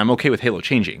 And I'm okay with Halo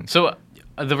changing. So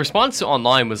the response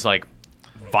online was like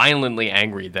violently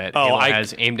angry that Halo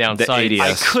has aim down sights.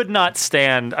 I could not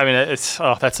stand. I mean,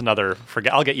 that's another.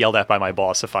 I'll get yelled at by my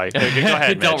boss if I go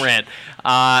ahead. Don't Mitch.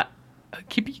 rant.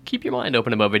 Keep your mind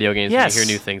open about video games when you hear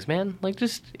new things, man. Like,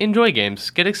 just enjoy games.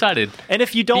 Get excited. And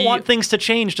if you don't want things to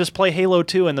change, just play Halo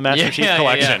 2 in the Master Chief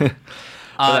Collection.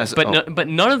 But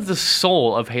none of the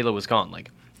soul of Halo was gone. Like,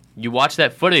 you watch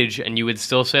that footage and you would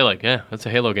still say, like, yeah, that's a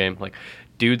Halo game. Like,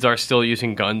 dudes are still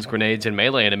using guns, grenades, and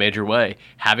melee in a major way.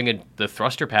 Having the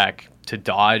thruster pack to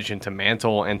dodge and to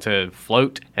mantle and to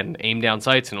float and aim down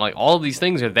sights and, like, all of these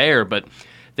things are there, but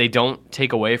they don't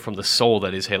take away from the soul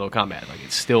that is Halo combat. Like,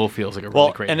 it still feels like a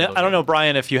really great Halo game. I don't know,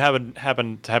 Brian, if you happen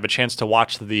to have a chance to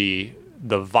watch the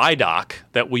Vidoc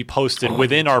that we posted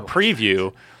within our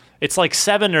preview. It's like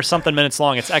 7 or something minutes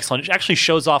long. It's excellent. It actually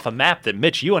shows off a map that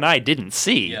Mitch, you and I didn't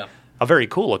see. Yeah. A very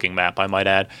cool looking map, I might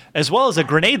add, as well as a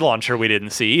grenade launcher we didn't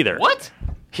see either. What?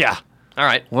 Yeah. All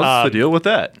right. What's the deal with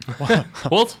that?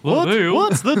 What's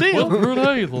the deal?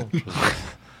 Grenade launcher.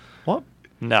 What?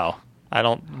 No, I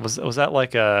don't. Was that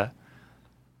like a?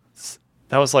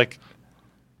 That was like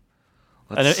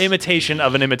an imitation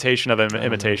of an imitation of an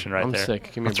imitation, right I'm there.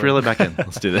 sick. Let's reel it back in.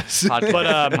 Let's do this.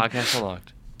 Podcast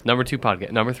Unlocked. Number 3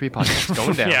 podcast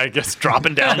going down. Yeah, I guess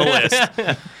dropping down the list.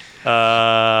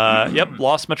 Yep,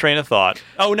 lost my train of thought.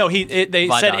 Oh no, they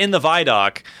Vidoc. said in the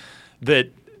Vidoc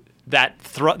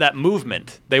that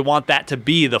movement, they want that to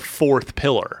be the 4th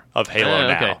pillar of Halo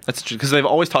now. Okay. That's true, because they've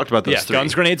always talked about those three.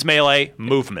 Guns, grenades, melee,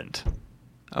 movement.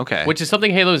 Okay. Which is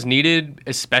something Halo's needed,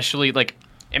 especially, like,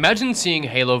 imagine seeing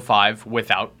Halo 5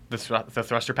 without the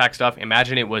thruster pack stuff.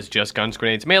 Imagine it was just guns,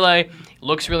 grenades, melee.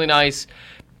 Looks really nice.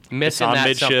 Missing that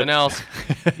mid-ship. something else.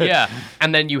 Yeah.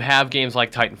 And then you have games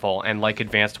like Titanfall and like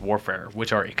Advanced Warfare,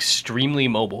 which are extremely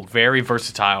mobile, very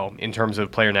versatile in terms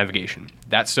of player navigation.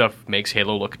 That stuff makes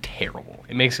Halo look terrible.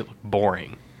 It makes it look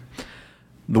boring.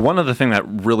 The one other thing that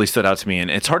really stood out to me,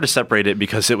 and it's hard to separate it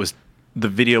because the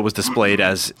video was displayed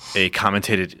as a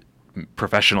commentated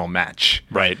professional match.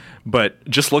 Right. But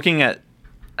just looking at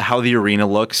how the arena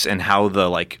looks and how the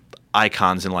like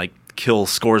icons and like kill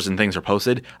scores and things are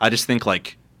posted, I just think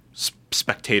like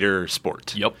spectator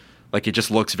sport. Yep. Like, it just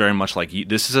looks very much like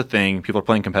this is a thing. People are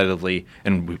playing competitively,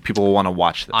 and people will want to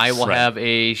watch this. I will have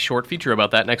a short feature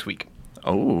about that next week.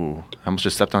 Oh, I almost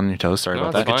just stepped on your toes. Sorry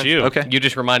about that's that. fine. you. Okay. You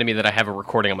just reminded me that I have a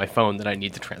recording on my phone that I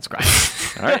need to transcribe.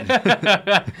 All right.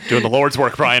 Doing the Lord's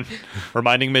work, Brian.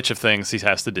 Reminding Mitch of things he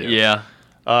has to do. Yeah.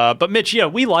 But Mitch, yeah,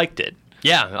 we liked it.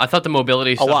 Yeah, I thought the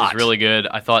mobility stuff lot. was really good.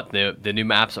 I thought the new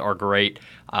maps are great.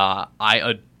 I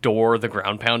adore the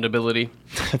ground pound ability.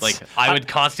 Like, I would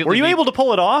constantly. Were you able to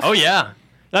pull it off? Oh yeah.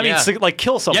 I mean, Yeah. so, like,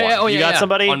 kill someone. Yeah, you got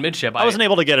somebody on midship. I wasn't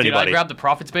able to get anybody. I grabbed the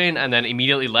Prophet's Bane and then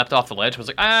immediately leapt off the ledge. I was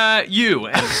like, you,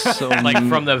 and like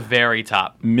from the very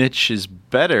top. Mitch is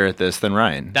better at this than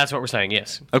Ryan. That's what we're saying.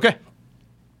 Yes. Okay.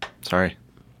 Sorry.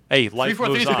 Hey, life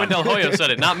moves 343 on. Del Hoyo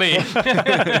said it, not me.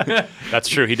 That's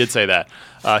true. He did say that.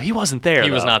 He wasn't there.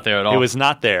 He was though. not there at all. He was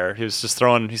not there. He was just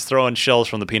throwing shells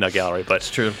from the peanut gallery. But It's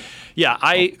true. yeah,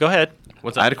 go ahead.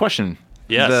 What's I up? had a question.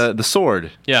 Yes. The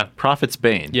sword. Yeah. Prophet's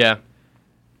Bane. Yeah.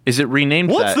 Is it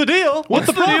renamed What's that? the deal? What's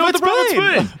the deal with the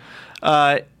Prophet's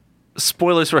Bane?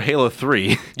 Spoilers for Halo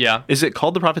 3. Yeah. Is it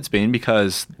called the Prophet's Bane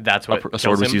because That's what a sword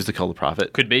kills was him? used to kill the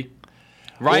Prophet? Could be.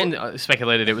 Ryan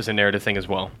speculated it was a narrative thing as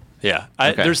well. Yeah.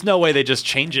 Okay. There's no way they just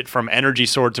change it from Energy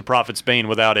Sword to Prophet's Bane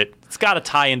without it. It's got to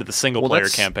tie into the single-player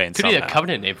that's- campaign Could be somehow. a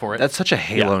Covenant name for it. That's such a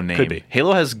Halo Yeah, name. could be.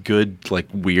 Halo has good, like,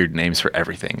 weird names for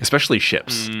everything, especially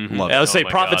ships. Love I it. would say my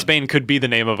Prophet's God. Bane could be the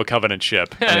name of a Covenant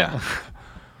ship. Yeah.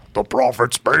 The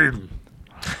Prophet's Bane.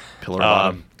 Pillar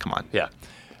bottom. Come on. Yeah.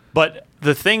 But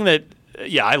the thing that,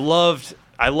 I loved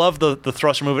the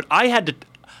thruster movement.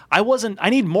 I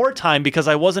need more time because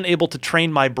I wasn't able to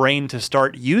train my brain to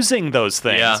start using those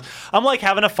things. Yeah. I'm like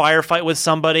having a firefight with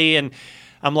somebody and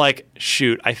I'm like,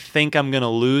 shoot, I think I'm going to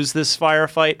lose this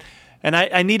firefight. And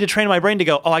I need to train my brain to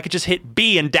go, I could just hit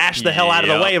B and dash the hell out of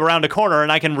the Yeah. way around a corner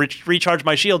and I can recharge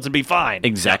my shields and be fine.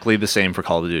 Exactly the same for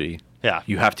Call of Duty. Yeah.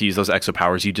 You have to use those exo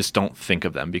powers. You just don't think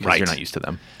of them because Right. you're not used to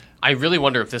them. I really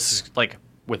wonder if this is, like,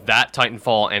 with that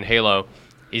Titanfall and Halo,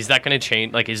 is that going to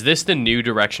change? Like, is this the new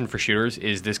direction for shooters?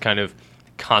 Is this kind of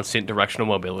constant directional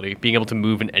mobility, being able to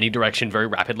move in any direction very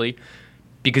rapidly?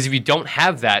 Because if you don't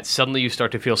have that, suddenly you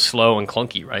start to feel slow and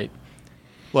clunky, right?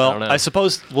 Well, I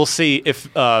suppose we'll see if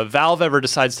Valve ever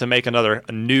decides to make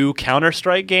a new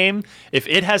Counter-Strike game. If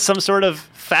it has some sort of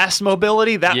fast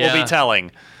mobility, that will be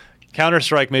telling.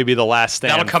 Counter-Strike may be the last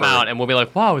stand. That'll come out, and we'll be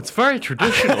like, wow, it's very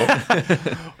traditional.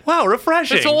 Wow,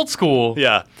 refreshing. It's old school.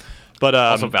 Yeah. But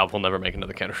also, Valve will never make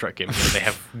another Counter-Strike game again. They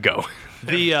have Go.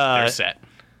 They're set.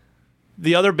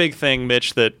 The other big thing,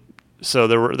 Mitch, so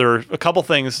there were a couple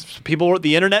things.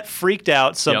 The internet freaked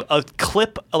out. A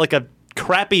clip, like a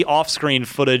crappy off-screen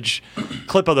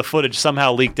clip of the footage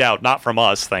somehow leaked out. Not from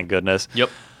us, thank goodness. Yep.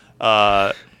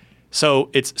 So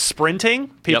it's sprinting.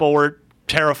 People were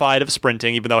terrified of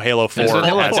sprinting, even though Halo 4 has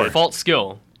It's a it. default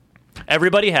skill.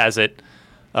 Everybody has it.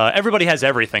 Everybody has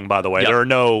everything, by the way. There are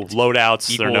no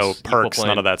loadouts. There are no perks.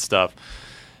 None of that stuff.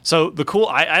 So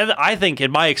I think in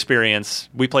my experience,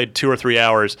 we played 2 or 3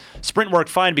 hours. Sprint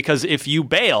worked fine because if you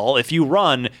bail, if you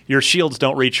run, your shields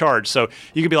don't recharge. So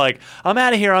you could be like, I'm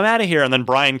out of here, and then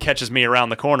Brian catches me around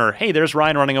the corner. Hey, there's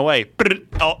Ryan running away.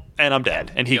 Oh, and I'm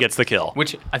dead, and he gets the kill.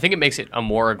 Which I think it makes it a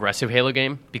more aggressive Halo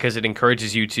game because it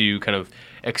encourages you to kind of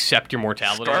accept your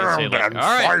mortality and say, like, all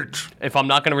right, if I'm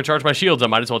not going to recharge my shields, I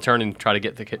might as well turn and try to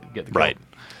get the kill. Right.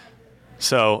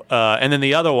 So, and then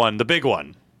the other one, the big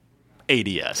one,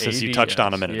 ADS, as you touched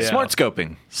on a minute ago. Smart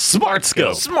scoping. Smart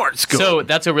scope. So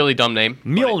that's a really dumb name.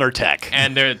 Mjolnir Tech.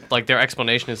 And their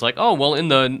explanation is like, oh, well, in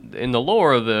the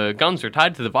lore, the guns are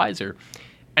tied to the visor.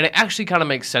 And it actually kind of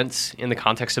makes sense in the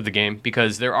context of the game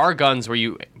because there are guns where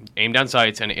you aim down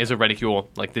sights and it is a reticule.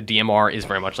 Like the DMR is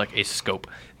very much like a scope.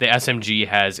 The SMG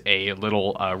has a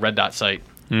little red dot sight.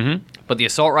 Mm-hmm. But the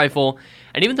assault rifle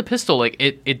and even the pistol, like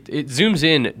it zooms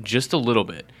in just a little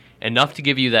bit, enough to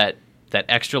give you that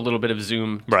extra little bit of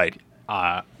zoom, right?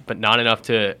 But not enough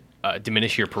to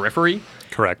diminish your periphery.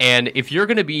 Correct. And if you're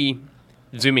going to be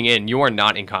zooming in, you are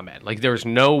not in combat. Like there's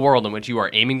no world in which you are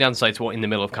aiming down sights while in the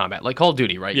middle of combat, like Call of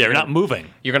Duty, right? Yeah, you're not moving.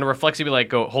 You're going to reflexively like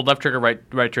go hold left trigger,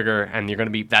 right trigger, and you're going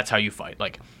to be. That's how you fight.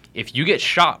 Like if you get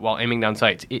shot while aiming down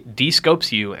sights, it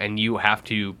de-scopes you, and you have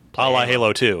to play a la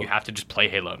Halo 2. You have to just play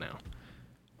Halo now.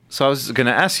 So I was going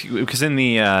to ask you because in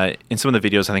some of the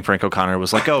videos, I think Frank O'Connor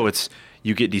was like, "Oh,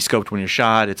 you get de-scoped when you're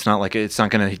shot. It's not going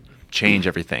to change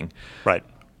everything." Right.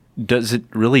 Does it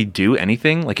really do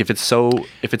anything? Like if it's so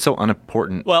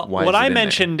unimportant? Well, what I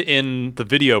mentioned there? in the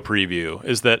video preview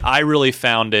is that I really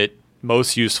found it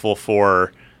most useful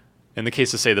for, in the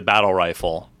case of say the battle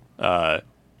rifle,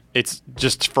 it's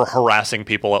just for harassing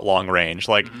people at long range.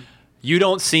 Like you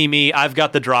don't see me, I've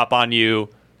got the drop on you.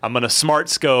 I'm going to smart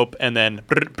scope and then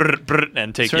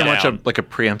and take you down. It's very much like a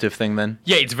preemptive thing then?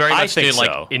 Yeah, it's very much to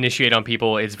so. Initiate on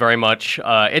people. It's very much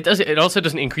it also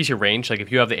doesn't increase your range. Like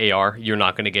if you have the AR, you're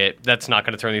not going to get that's not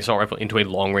going to turn the assault rifle into a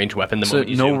long range weapon the moment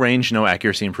you zoom. Range, no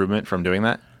accuracy improvement from doing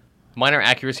that? Minor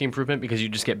accuracy improvement because you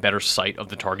just get better sight of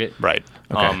the target. Right.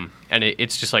 Okay. And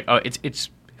it's just like it's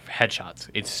headshots.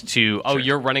 It's to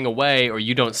you're running away or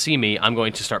you don't see me, I'm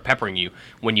going to start peppering you.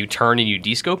 When you turn and you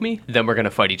de-scope me, then we're going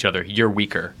to fight each other. You're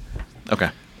weaker.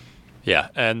 Okay. Yeah,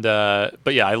 and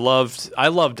but yeah, I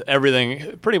loved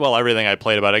everything, pretty well everything I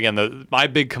played about it. Again, my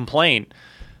big complaint,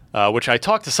 which I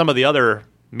talked to some of the other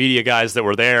media guys that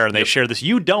were there, and they share this.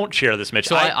 You don't share this, Mitch.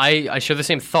 So I share the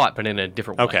same thought, but in a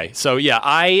different way. Okay, so yeah,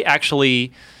 I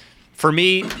actually, for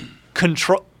me,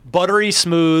 buttery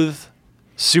smooth,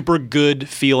 super good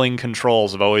feeling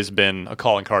controls have always been a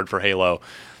calling card for Halo.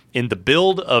 In the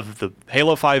build of the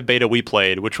Halo 5 beta we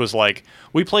played, which was like,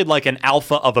 we played like an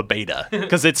alpha of a beta,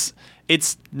 because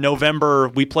it's November,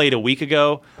 we played a week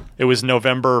ago, it was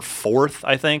November 4th,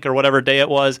 I think, or whatever day it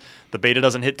was. The beta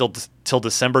doesn't hit till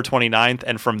December 29th,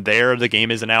 and from there, the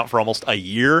game isn't out for almost a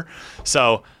year.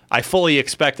 So I fully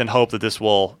expect and hope that this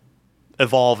will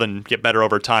evolve and get better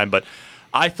over time, but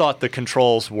I thought the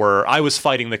controls I was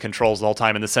fighting the controls the whole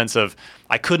time in the sense of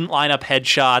I couldn't line up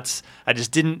headshots. I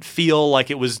just didn't feel like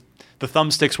the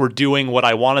thumbsticks were doing what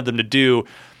I wanted them to do.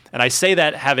 And I say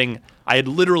that I've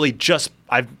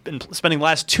been spending the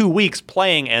last 2 weeks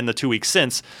playing, and the 2 weeks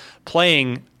since,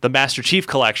 playing the Master Chief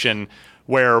Collection,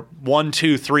 where 1,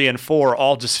 2, 3, and 4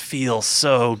 all just feel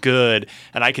so good,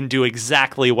 and I can do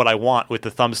exactly what I want with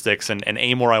the thumbsticks and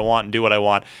aim where I want and do what I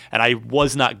want, and I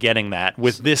was not getting that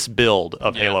with this build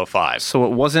of Halo 5. So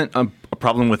it wasn't a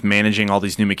problem with managing all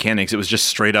these new mechanics, it was just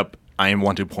straight up, I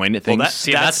want to point at things?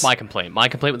 Well, that's my complaint. My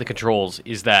complaint with the controls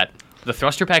is that the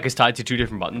thruster pack is tied to 2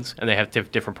 different buttons, and they have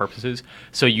different purposes.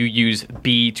 So you use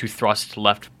B to thrust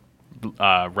left,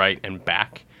 right, and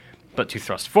back. But to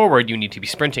thrust forward, you need to be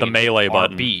sprinting. The melee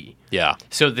button. RB. Yeah.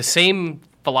 So the same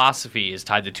philosophy is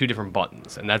tied to 2 different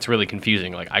buttons, and that's really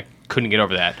confusing. Like, I couldn't get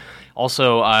over that.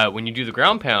 Also, when you do the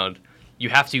ground pound, you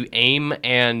have to aim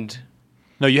and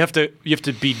No, you have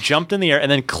to be jumped in the air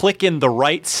and then click in the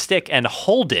right stick and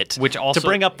hold it, which also to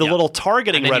bring up the little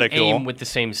targeting and then reticule. You aim with the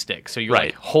same stick, so you're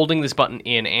like holding this button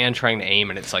in and trying to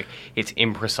aim, and it's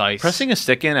imprecise. Pressing a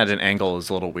stick in at an angle is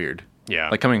a little weird. Yeah,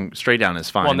 like coming straight down is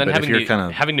fine. Well, and then but if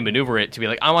you're having to maneuver it to be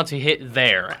like, I want to hit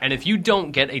there, and if you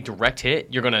don't get a direct hit,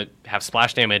 you're gonna have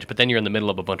splash damage. But then you're in the middle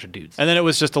of a bunch of dudes. And then it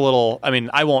was just a little. I mean,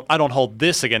 I don't hold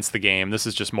this against the game. This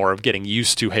is just more of getting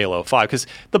used to Halo 5 because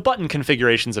the button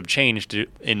configurations have changed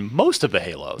in most of the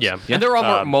Halos. Yeah. And there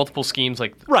are multiple schemes.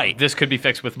 Like this could be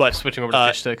fixed with switching over to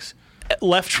fish sticks.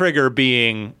 Left trigger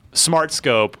being smart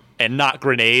scope and not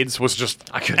grenades was just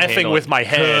effing with my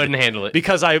head. Couldn't handle it.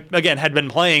 Because I, again, had been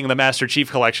playing the Master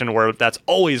Chief Collection where that's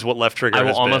always what left trigger has been.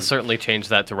 I will almost certainly change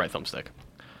that to right thumbstick.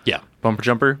 Yeah. Bumper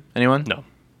jumper? Anyone? No.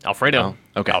 Alfredo.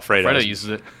 Oh, okay. Alfredo uses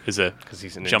it. Is a because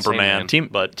he's an jumper man.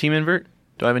 Team invert?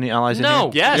 Do I have any allies in here?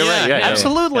 No. Yes. You're right. Yeah,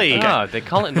 absolutely. Yeah. They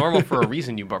call it normal for a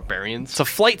reason, you barbarians. It's a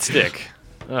flight stick.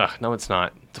 Ugh, no, it's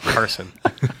not. It's a person.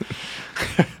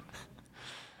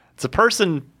 It's a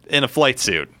person in a flight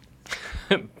suit.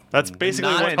 That's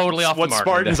basically what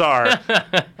Spartans are.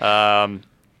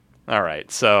 All right,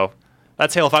 so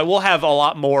that's Halo 5. We'll have a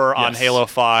lot more on Halo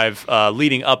 5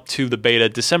 leading up to the beta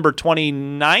December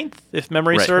 29th, if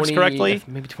memory serves correctly.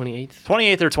 Maybe 28th.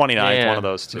 28th or 29th, one of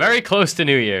those two. Very close to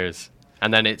New Year's.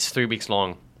 And then it's 3 weeks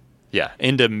long. Yeah,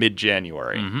 into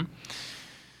mid-January. Mm-hmm.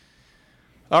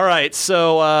 All right,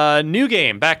 so new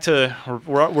game. Back to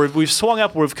we've swung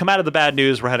up. We've come out of the bad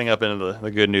news. We're heading up into the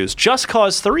good news. Just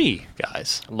Cause 3,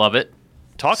 guys. Love it.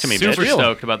 Talk to me, Super Mitch.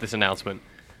 stoked about this announcement.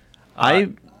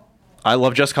 I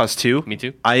love Just Cause 2. Me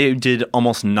too. I did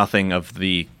almost nothing of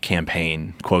the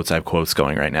campaign. Quotes, I have quotes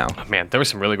going right now. Oh, man, there were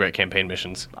some really great campaign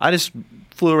missions. I just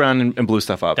flew around and blew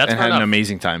stuff up and had an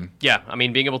amazing time. Yeah, I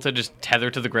mean, being able to just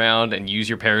tether to the ground and use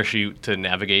your parachute to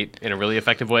navigate in a really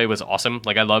effective way was awesome.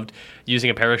 Like, I loved using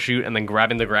a parachute and then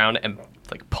grabbing the ground and,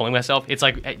 like, pulling myself. It's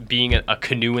like being a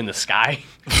canoe in the sky.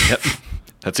 Yep.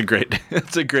 That's a great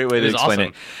way to explain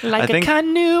it. Like a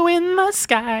canoe in the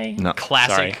sky. No,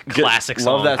 classic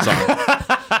song. Love that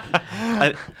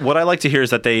song. What I like to hear is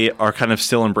that they are kind of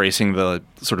still embracing the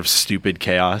sort of stupid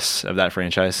chaos of that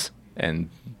franchise,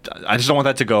 and I just don't want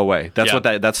that to go away. That's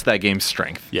that's that game's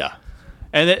strength. Yeah.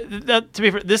 And to be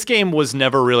fair, this game was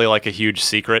never really like a huge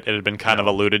secret. It had been kind of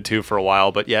alluded to for a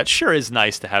while, but yeah, it sure is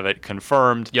nice to have it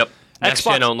confirmed. Yep. Next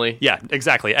gen only. Yeah,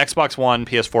 exactly. Xbox One,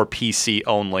 PS4, PC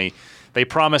only. They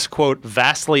promise, quote,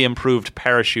 vastly improved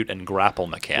parachute and grapple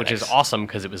mechanics. Which is awesome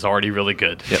because it was already really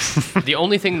good. Yes. The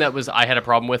only thing that I had a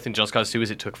problem with in Just Cause 2 is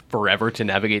it took forever to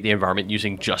navigate the environment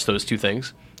using just those two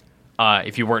things.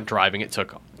 If you weren't driving, it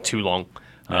took too long.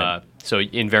 Right. So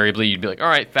invariably, you'd be like, all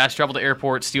right, fast travel to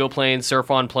airport, steal plane, surf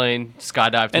on plane,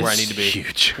 skydive to where I need to be.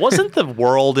 Huge. Wasn't the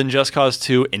world in Just Cause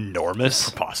 2 enormous?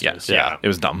 Preposterous. Yeah. It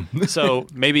was dumb. So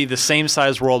maybe the same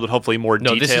size world, but hopefully more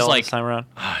detail this is like, this time around?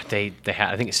 They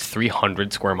had, I think it's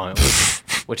 300 square miles,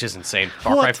 which is insane.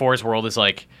 Far Cry 4's world is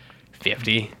like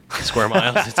 50 square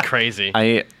miles. It's crazy.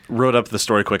 I wrote up the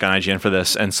story quick on IGN for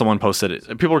this, and someone posted it.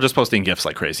 People were just posting GIFs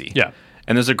like crazy. Yeah.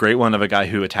 And there's a great one of a guy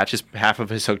who attaches half of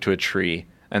his hook to a tree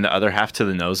and the other half to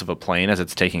the nose of a plane as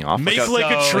it's taking off. Make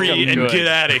like a tree and get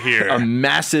out of here. A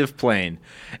massive plane.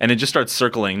 And it just starts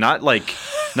circling. Not like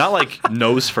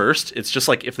nose first. It's just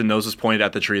like if the nose was pointed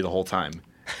at the tree the whole time.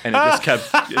 And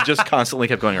it just constantly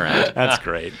kept going around. That's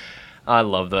great. I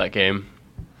love that game.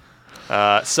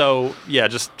 So yeah,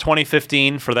 just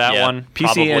 2015 for that one. PC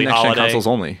Probably and next-gen holiday. consoles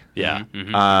only. Yeah.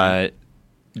 Mm-hmm.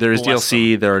 There is Bless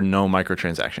DLC. There are no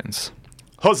microtransactions.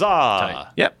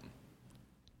 Huzzah! Yep.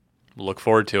 Look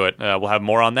forward to it. We'll have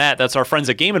more on that. That's our friends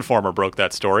at Game Informer broke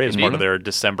that story as part of their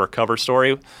December cover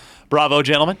story. Bravo,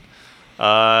 gentlemen.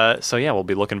 So yeah, we'll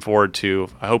be looking forward to.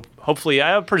 Hopefully,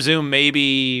 I presume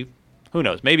maybe. Who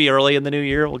knows? Maybe early in the new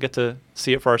year we'll get to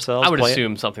see it for ourselves. I would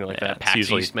assume something like that.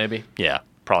 PAX East, maybe. Yeah,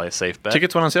 probably a safe bet.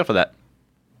 Tickets went on sale for that.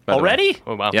 Already?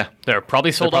 Oh wow. Yeah. They're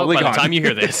probably sold out by the time you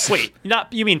hear this. Wait,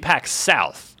 you mean PAX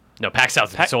South? No, PAX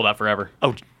South is sold out forever.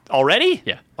 Oh, already?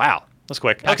 Yeah. Wow. That's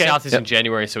quick. PAX South is in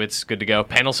January, so it's good to go.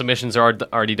 Panel submissions are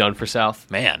already done for South.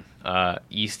 Man.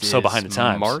 East so is behind the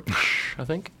times. March, I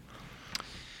think.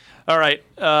 All right.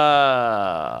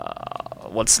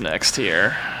 What's next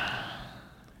here?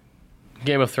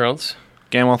 Game of Thrones.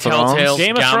 Game of Thrones. Telltale's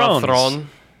Game of Thrones.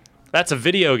 That's a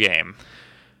video game.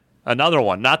 Another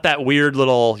one. Not that weird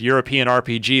little European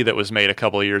RPG that was made a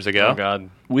couple of years ago. Oh, God.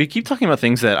 We keep talking about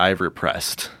things that I've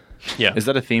repressed. Yeah. Is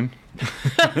that a theme?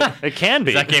 It can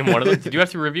be. Is that game one of them? Did you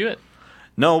have to review it?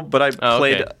 No, but I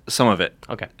played some of it.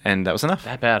 Okay. And that was enough.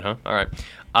 That bad, huh? All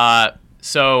right.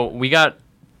 So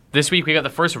this week we got the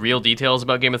first real details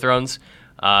about Game of Thrones.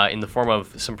 in the form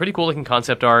of some pretty cool looking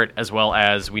concept art, as well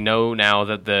as we know now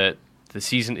that the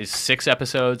season is 6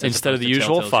 episodes instead of the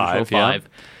usual 5,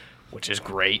 which is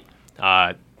great.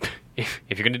 If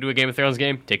you're going to do a Game of Thrones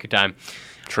game, take your time.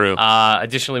 True.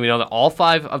 Additionally, we know that all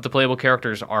 5 of the playable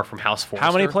characters are from House Forrester.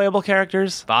 How many playable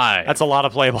characters? 5. That's a lot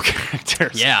of playable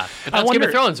characters. Yeah. But that's Game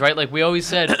of Thrones, right? Like, we always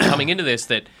said coming into this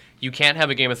that you can't have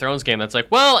a Game of Thrones game that's like,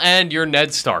 well, and you're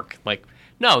Ned Stark. Like,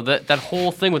 no, that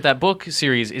whole thing with that book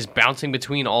series is bouncing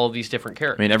between all of these different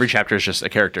characters. I mean, every chapter is just a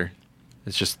character.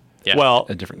 It's just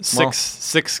a different...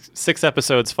 Six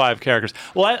episodes, 5 characters.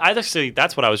 Well, I actually,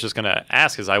 that's what I was just going to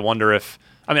ask, is I wonder if...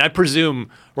 I mean, I presume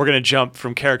we're going to jump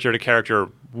from character to character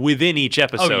within each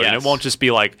episode, and it won't just be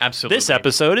like, this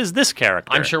episode is this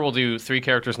character. I'm sure we'll do 3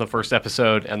 characters in the first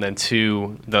episode, and then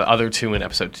the other 2 in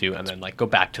episode 2, and then like go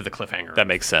back to the cliffhanger. That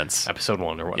makes sense. Episode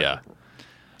 1 or whatever.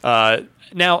 Yeah.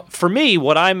 Now, for me,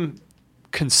 what I'm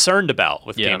concerned about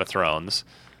with Game of Thrones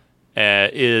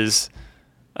is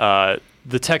the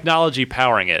technology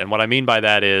powering it, and what I mean by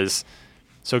that is...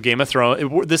 So Game of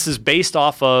Thrones, this is based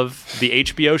off of the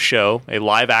HBO show, a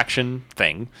live-action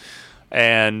thing,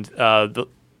 and the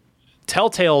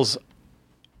Telltale's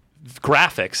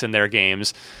graphics in their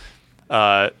games,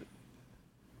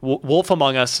 Wolf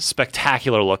Among Us,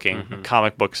 spectacular looking,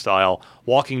 comic book style.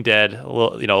 Walking Dead, a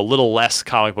little less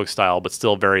comic book style, but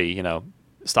still very,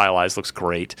 stylized, looks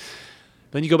great.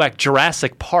 Then you go back,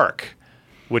 Jurassic Park,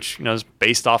 which is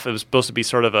based off. It was supposed to be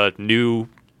sort of a new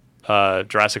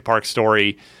Jurassic Park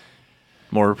story,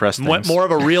 more repressed things. More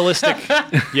of a realistic,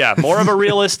 more of a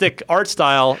realistic art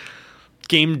style.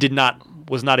 Game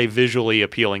was not a visually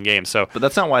appealing game. So, but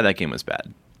that's not why that game was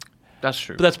bad. That's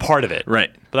true. But that's part of it,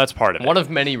 right? But that's part of it. One of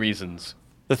many reasons.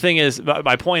 The thing is,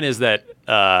 my point is that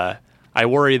I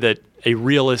worry that a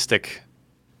realistic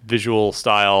visual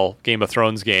style Game of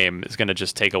Thrones game is going to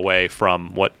just take away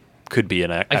from what could be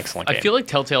an excellent game. I feel like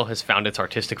Telltale has found its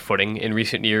artistic footing in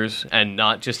recent years, and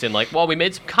not just in we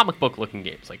made some comic book looking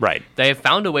games. Right. They have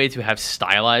found a way to have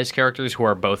stylized characters who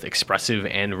are both expressive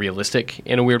and realistic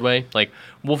in a weird way. Like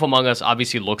Wolf Among Us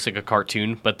obviously looks like a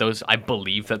cartoon, but I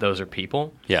believe that those are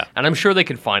people. Yeah. And I'm sure they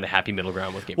could find a happy middle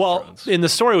ground with Game of Thrones. Well, in the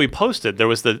story we posted, there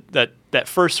was that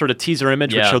first sort of teaser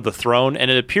image which showed the throne, and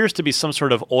it appears to be some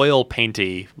sort of oil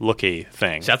painty looky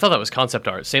thing. See, I thought that was concept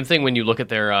art. Same thing when you look at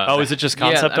their... is it just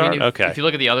concept art? Okay. If you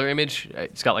look at the other image,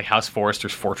 it's got House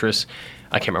Forrester's fortress.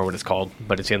 I can't remember what it's called,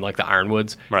 but it's in the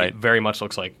Ironwoods. Right. It very much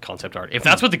looks like concept art. If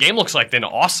that's what the game looks like, then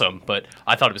awesome, but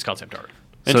I thought it was concept art.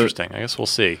 Interesting. I guess we'll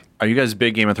see. Are you guys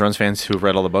big Game of Thrones fans who've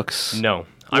read all the books? No.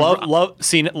 Love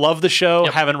the show.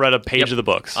 Yep. Haven't read a page of the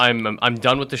books. I'm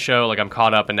done with the show. I'm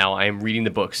caught up, and now I am reading the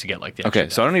books to get the. Okay,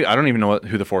 so I don't even know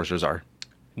who the Foresters are.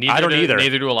 I don't either.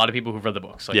 Neither do a lot of people who've read the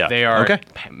books. They are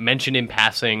mentioned in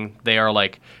passing. They are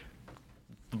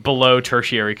below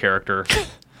tertiary character.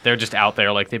 They're just out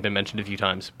there. They've been mentioned a few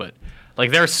times, but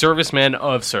they're servicemen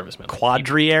of servicemen.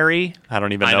 Quadriary? I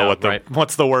don't even know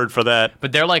what's the word for that.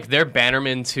 But they're they're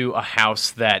bannermen to a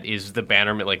house that is the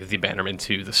bannerman, the bannerman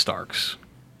to the Starks.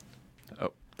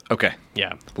 Oh, okay.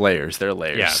 Yeah. Layers. They're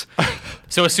layers. Yeah.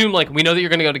 So assume we know that you're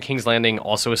going to go to King's Landing.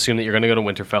 Also assume that you're going to go to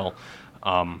Winterfell.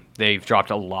 They've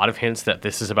dropped a lot of hints that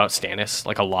this is about Stannis.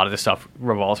 A lot of this stuff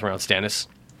revolves around Stannis.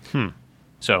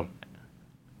 So,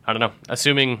 I don't know.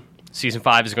 Assuming Season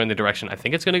 5 is going the direction I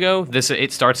think it's going to go.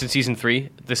 It starts in Season 3.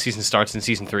 This season starts in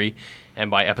Season 3. And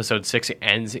by Episode 6, it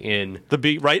ends in...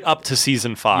 right up to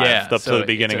Season 5. Yeah. Up to the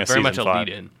beginning of Season 5. Very much a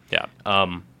lead-in.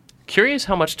 Yeah. Curious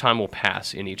how much time will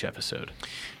pass in each episode.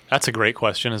 That's a great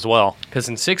question as well. Because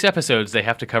in 6 episodes, they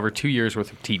have to cover 2 years'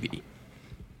 worth of TV.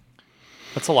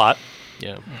 That's a lot.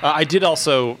 Yeah. I did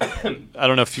also... I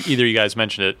don't know if either of you guys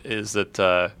mentioned it, is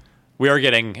that we are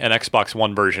getting an Xbox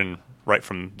One version right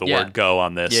from the word go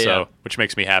on this, which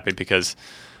makes me happy because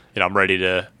I'm ready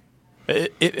to...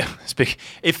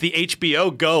 if the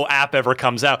HBO Go app ever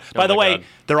comes out... By the way,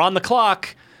 they're on the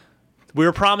clock. We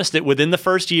were promised it within the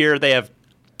first year. They have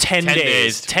 10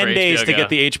 days to get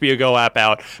the HBO Go app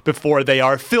out before they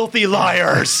are filthy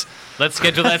liars. Let's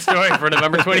schedule that story for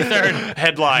November 23rd.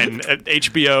 Headline,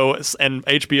 HBO and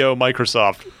HBO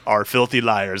Microsoft are filthy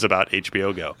liars about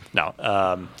HBO Go. No.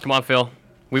 Come on, Phil.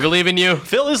 We believe in you.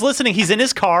 Phil is listening. He's in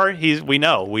his car. We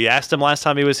know. We asked him last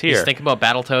time he was here. He's thinking about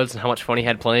Battletoads and how much fun he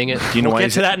had playing it. Do you know we'll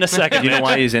get to that in a second. Do you know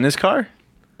why he's in his car?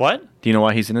 What? Do you know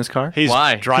why he's in his car? He's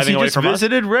why? Driving away from us. He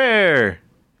just visited Rare.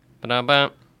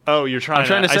 Oh, you're trying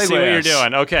to segue. I see what you're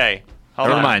doing. Okay.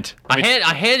 Never mind.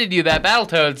 I handed you that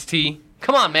Battletoads T.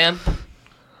 Come on, man.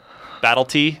 Battle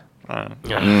T? I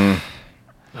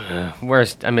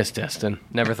miss Destin.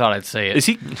 Never thought I'd say it. Is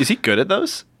he good at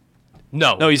those?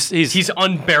 No, he's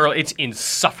unbearable. It's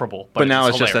insufferable. But now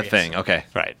it's hilarious. just a thing. Okay,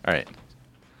 right. All right.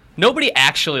 Nobody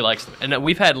actually likes them. And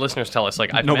we've had listeners tell us,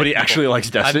 like, nobody actually likes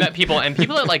Destin. I've met people, and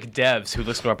people that like devs who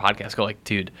listen to our podcast go like,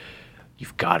 dude,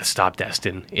 you've got to stop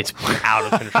Destin. It's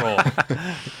out of control.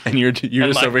 And you're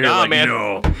just like, over here like, man.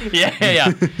 no.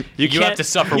 Yeah. You have to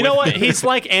suffer You with know what? me. He's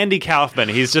like Andy Kaufman.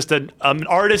 He's just an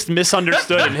artist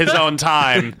misunderstood in his own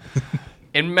time.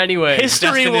 In many ways,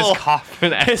 History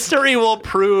will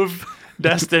prove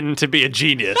Destin to be a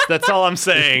genius. That's all I'm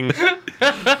saying.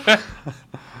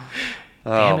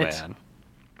 Oh, man.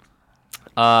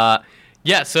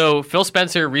 Yeah, so Phil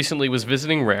Spencer recently was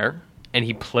visiting Rare, and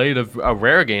he played a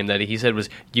Rare game that he said was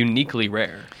uniquely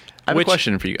rare. I have a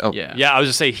question for you. Oh. Yeah, I was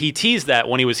just saying, he teased that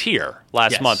when he was here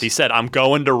last month. He said, I'm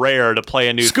going to Rare to play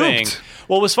a new thing.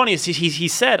 Well, what was funny is he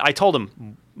said, I told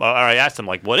him, or I asked him,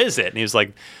 like, what is it? And he was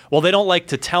like, well, they don't like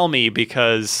to tell me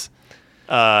because,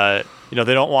 they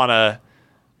don't want to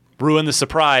ruin the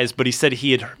surprise. But he said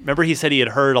he had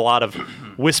heard a lot of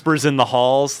whispers in the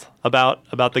halls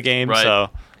about the game. Right. So,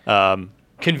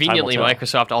 conveniently,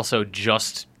 Microsoft also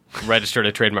just registered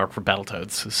a trademark for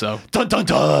Battletoads. So, dun dun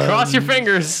dun. Cross your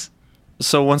fingers.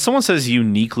 So when someone says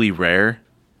uniquely rare,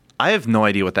 I have no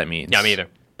idea what that means. Yeah, me either.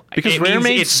 Because Rare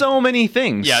made so many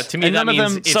things. Yeah, to me and that none means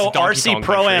of them. it's So Donkey RC Kong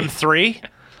Pro Country.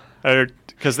 M3,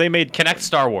 because they made Connect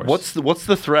Star Wars. What's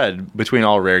the thread between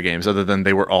all Rare games other than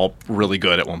they were all really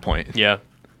good at one point? Yeah,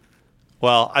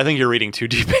 Well, I think you're reading too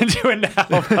deep into it now.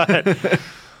 But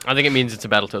I think it means it's a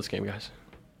Battletoads game, guys.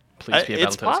 Please be a Battletoads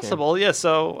it's possible, yeah.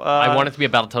 So I want it to be a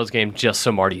Battletoads game just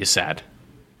so Marty is sad.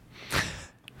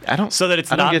 I don't. so that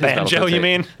it's I don't not get his Banjo. Battletoads You hate.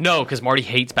 mean? No, because Marty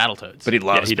hates Battletoads. But he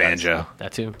loves he does. Banjo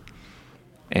that too.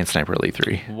 and Sniper Elite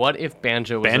 3. What if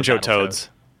Banjo was Banjo a Battletoad? Toads.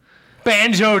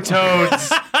 Banjo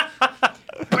Toads.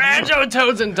 Banjo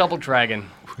Toads and Double Dragon.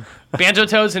 Banjo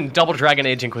Toads and Double Dragon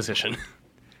Age Inquisition.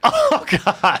 Oh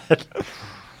God.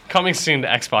 Coming soon to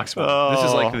Xbox One. This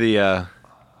is like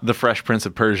the Fresh Prince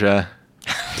of Persia.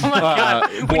 Oh my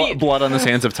God. Blood on the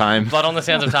Sands of Time. Blood on the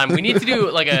Sands of Time. We need to do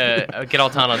like a get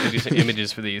Altana to do some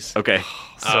images for these. Okay.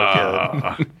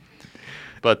 So good.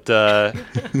 But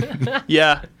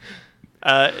yeah,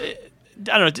 I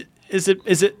don't know. Is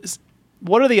it?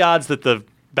 What are the odds that the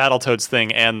Battletoads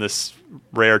thing and this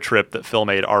Rare trip that Phil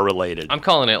made are related? I'm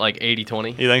calling it like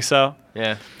 80-20. You think so?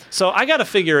 Yeah. So I got to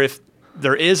figure if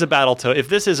there is a Battletoad, if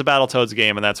this is a Battletoads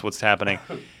game and that's what's happening,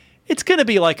 it's going to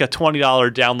be like a $20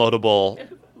 downloadable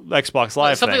Xbox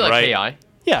Live Something thing, like right? KI.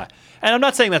 Yeah. And I'm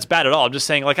not saying that's bad at all. I'm just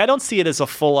saying, like, I don't see it as a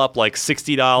full up, like,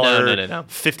 $60, No.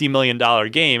 $50 million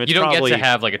game. It's You don't probably, get to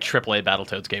have like a AAA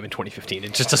Battletoads game in 2015.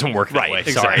 It just doesn't work that right, way.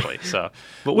 exactly. Sorry. So,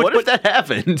 But what if that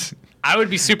happened? I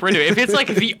would be super into it. If it's like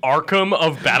the Arkham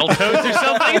of Battletoads or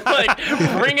something,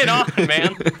 like bring it on,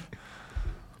 man.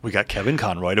 we got Kevin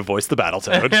Conroy to voice the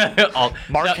Battletoad,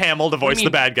 Mark Hamill to voice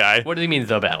the bad guy. What do you mean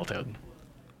the Battletoad?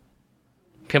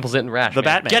 Pimples it and rash. The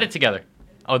man. Batman. Get it together.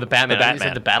 Oh, the Batman. The I thought you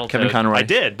said Batman. the Battletoad. Kevin Conroy. I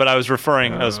did, but I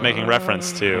was making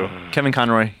reference to. Kevin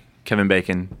Conroy, Kevin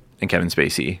Bacon, and Kevin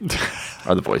Spacey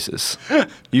are the voices.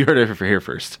 You heard it here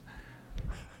first.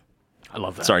 I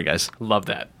love that. Sorry, guys. Love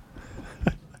that.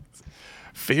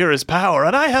 Fear is power,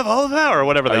 and I have all the power, or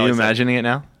whatever the Are hell you he said. imagining it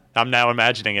now? I'm now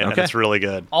imagining it, and Okay. it's really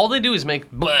good. All they do is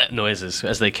make bleh noises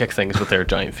as they kick things with their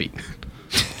giant feet.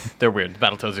 They're weird.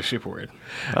 Battletoads are super weird.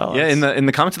 Well, Yeah, in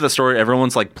the comments of the story,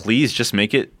 everyone's like, please just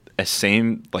make it the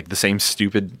same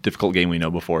stupid, difficult game we know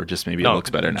before. Just maybe it looks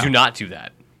better now. Do not do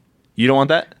that. You don't want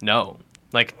that? No.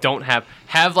 Like, don't have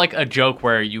like a joke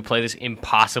where you play this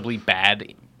impossibly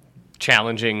bad,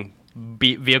 challenging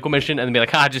vehicle mission and then be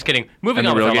like, just kidding. Moving And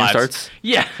on the with real our game lives. starts?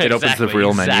 Yeah, It opens the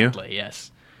real menu? Exactly,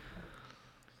 yes.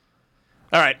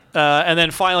 All right, and then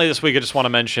finally this week, I just want to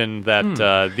mention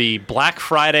that the Black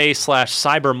Friday /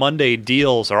 Cyber Monday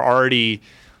deals are already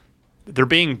they're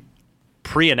being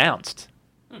pre-announced,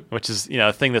 which is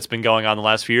a thing that's been going on the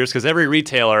last few years because every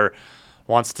retailer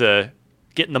wants to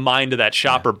get in the mind of that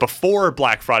shopper before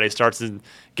Black Friday starts and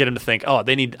get them to think, I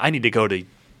need to go to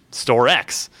store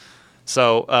X.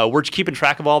 So we're keeping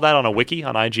track of all that on a wiki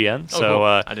on IGN. Oh, so cool.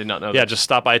 I did not know. Yeah, that. just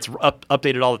stop by. It's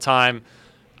updated all the time.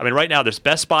 I mean, right now there's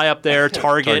Best Buy up there,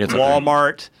 Target, Target's up there.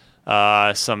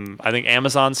 Walmart, some I think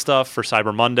Amazon stuff for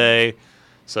Cyber Monday.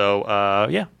 So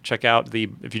check out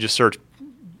if you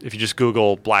just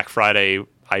Google Black Friday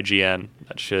IGN,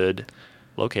 that should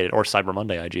locate it, or Cyber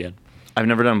Monday IGN. I've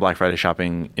never done Black Friday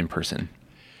shopping in person.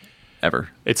 Ever.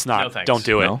 It's No, not. thanks. Don't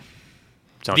do it. No?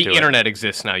 Don't The do internet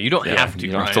exists now. You don't have to.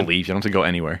 You don't have to Brian. leave. You don't have to go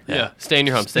anywhere. Yeah. Stay in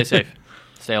your home. Stay safe.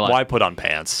 Stay it. alive. Why put on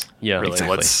pants? Yeah, really.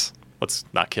 exactly. Let's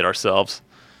not kid ourselves.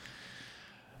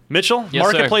 Mitchell, Yes,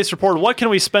 Marketplace Report. What can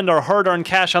we spend our hard-earned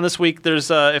cash on this week?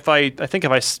 There's if I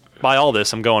buy all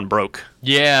this, I'm going broke.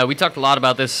 Yeah, we talked a lot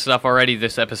about this stuff already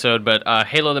this episode, but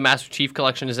Halo the Master Chief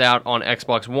Collection is out on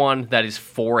Xbox One. That is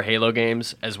 4 Halo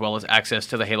games, as well as access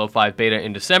to the Halo 5 beta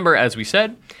in December, as we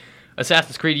said.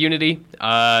 Assassin's Creed Unity,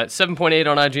 7.8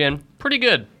 on IGN. Pretty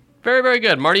good. Very, very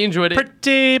good. Marty enjoyed it.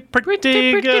 Pretty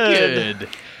good.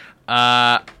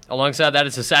 Alongside that,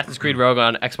 it's Assassin's Creed Rogue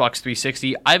on Xbox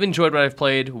 360. I've enjoyed what I've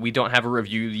played. We don't have a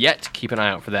review yet. Keep an eye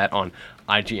out for that on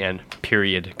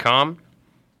IGN.com.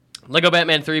 Lego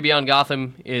Batman 3 Beyond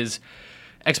Gotham is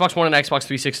Xbox One and Xbox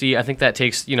 360. I think that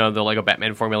takes, the Lego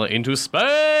Batman formula into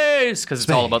space because it's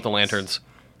all about the lanterns.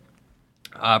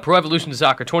 Pro Evolution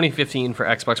Soccer 2015 for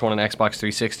Xbox One and Xbox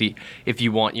 360 if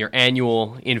you want your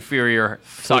annual inferior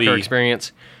soccer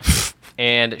experience.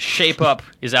 And Shape Up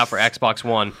is out for Xbox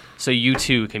One, so you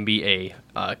too can be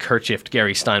a kerchiefed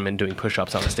Gary Steinman doing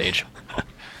push-ups on the stage.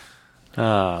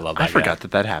 I love that. I forgot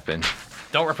that happened.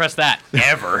 Don't repress that,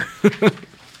 ever.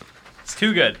 It's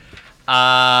too good. Nothing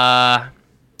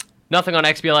on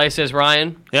XBLA, says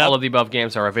Ryan. Yep. All of the above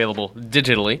games are available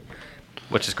digitally,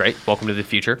 which is great. Welcome to the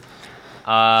future.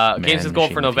 Games with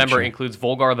Gold for November includes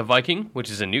Volgar the Viking,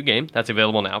 which is a new game. That's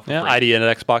available now for free. ID and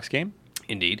an Xbox game.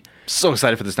 Indeed. So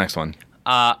excited for this next one.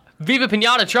 Viva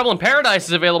Pinata Trouble in Paradise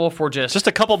is available for just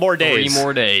a couple more days. 3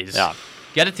 more days. Yeah.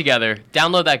 Get it together.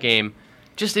 Download that game.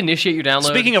 Just initiate your download.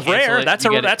 Speaking of rare,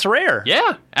 that's rare.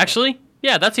 Yeah, actually.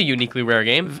 Yeah, that's a uniquely rare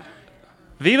game.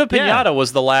 Viva Pinata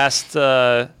was the last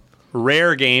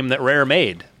rare game that Rare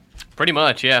made. Pretty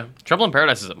much, yeah. Trouble in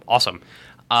Paradise is awesome.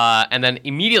 And then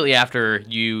immediately after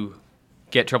you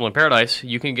get Trouble in Paradise,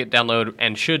 you can should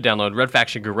download Red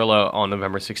Faction Guerrilla on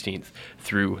November 16th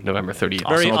through November 30th.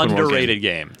 Very underrated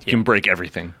game. You can break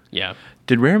everything. Yeah.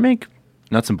 Did Rare make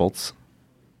Nuts and Bolts?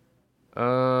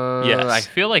 Yes. I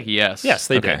feel like yes. Yes,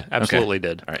 they did. Absolutely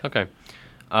did. All right. Okay.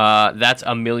 That's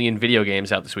a million video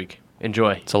games out this week.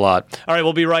 Enjoy. It's a lot. All right,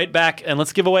 we'll be right back, and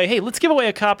let's give away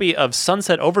a copy of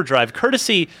Sunset Overdrive,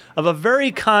 courtesy of a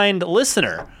very kind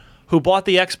listener who bought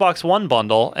the Xbox One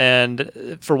bundle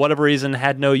and for whatever reason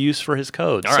had no use for his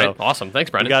code. All right, awesome. Thanks,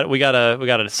 Brendan. We got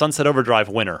a Sunset Overdrive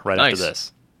winner right after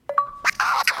this.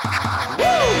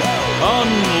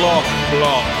 Unlock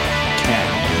block.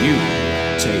 Can you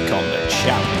take on the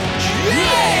challenge?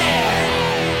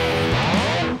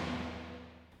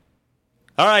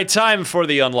 All right, time for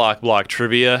the Unlock Block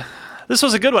trivia. This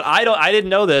was a good one. I didn't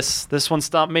know this. This one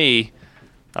stumped me.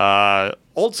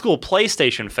 Old school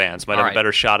PlayStation fans might have a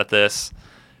better shot at this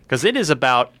because it is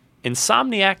about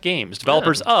Insomniac Games,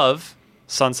 developers of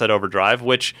Sunset Overdrive,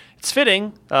 which it's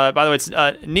fitting. By the way, it's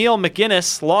Neil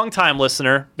McGinnis, longtime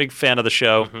listener, big fan of the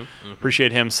show.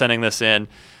 Appreciate him sending this in.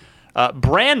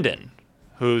 Brandon,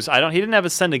 he didn't have to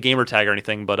send a gamer tag or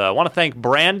anything, but I want to thank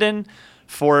Brandon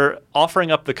for offering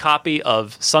up the copy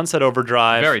of Sunset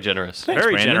Overdrive. Very generous. Thanks,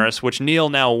 Very Brandon. generous, which Neil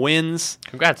now wins.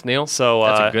 Congrats, Neil. So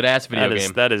that's a good-ass video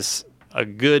game. That is a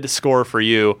good score for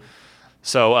you.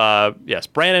 So, yes,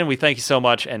 Brandon, we thank you so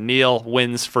much. And Neil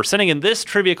wins for sending in this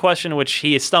trivia question, which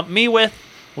he stumped me with.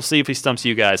 We'll see if he stumps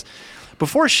you guys.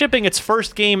 Before shipping its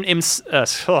first game...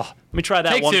 let me try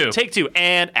that one. Take two.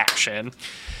 And action.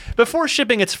 Before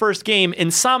shipping its first game,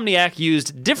 Insomniac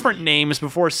used different names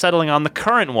before settling on the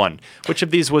current one. Which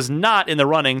of these was not in the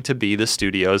running to be the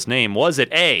studio's name? Was it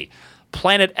A,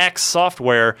 Planet X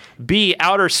Software, B,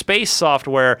 Outer Space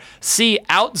Software, C,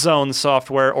 Outzone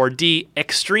Software, or D,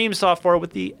 Extreme Software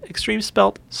with the Extreme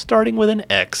spelt starting with an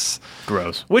X?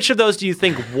 Gross. Which of those do you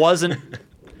think wasn't...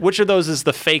 Which of those is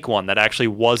the fake one that actually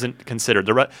wasn't considered?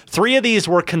 3 of these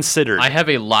were considered. I have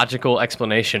a logical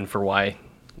explanation for why...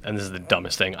 And this is the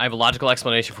dumbest thing. I have a logical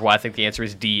explanation for why I think the answer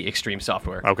is D, Extreme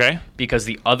Software. Okay. Because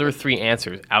the other 3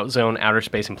 answers, Outzone, Outer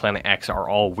Space, and Planet X, are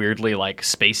all weirdly like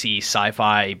spacey,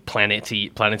 sci-fi,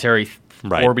 planetary,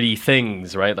 orbity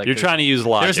things, right? Like you're trying to use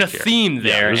logic. There's a theme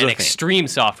there, and Extreme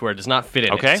Software does not fit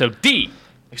in it. So D,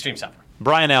 Extreme Software.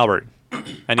 Brian Albert.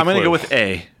 I'm going to go with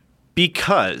A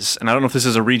because, and I don't know if this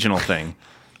is a regional thing,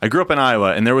 I grew up in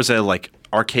Iowa, and there was a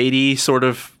arcadey sort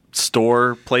of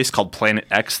store place called Planet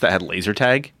X that had laser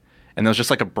tag, and that was just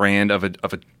like a brand of a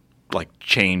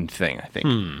chain thing, I think.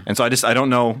 And so I don't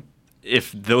know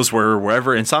if those were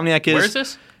wherever Insomniac is. Where is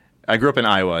this? I grew up in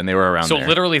Iowa, and they were around there. So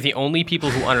literally the only people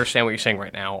who understand what you're saying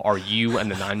right now are you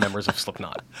and the 9 members of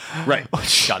Slipknot. Right.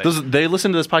 Got it. They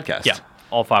listen to this podcast. Yeah,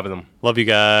 all 5 of them. Love you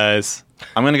guys.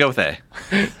 I'm going to go with A.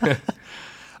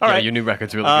 All right. Your new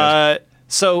record's really good.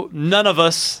 So none of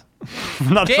us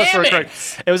were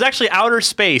correct. It was actually Outer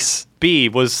Space. B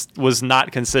was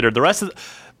not considered. The rest of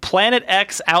Planet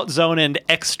X, Outzone, and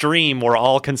Extreme were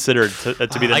all considered to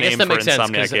be the name for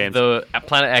Insomniac games. The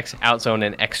Planet X, Outzone,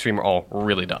 and Extreme are all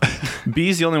really dumb.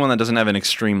 B's the only one that doesn't have an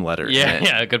extreme letter. in it.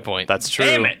 Yeah, good point. That's true.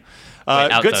 Damn it.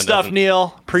 Good stuff, doesn't.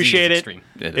 Neil. Appreciate it. Extreme.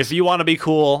 If you want to be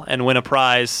cool and win a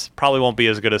prize, probably won't be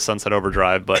as good as Sunset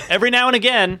Overdrive, but every now and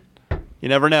again, you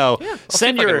never know. Yeah, see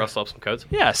if I can rustle up some codes.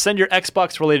 Yeah, send your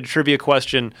Xbox-related trivia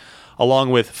question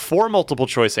along with 4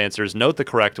 multiple-choice answers. Note the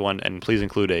correct one, and please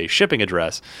include a shipping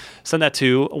address. Send that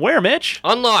to where, Mitch?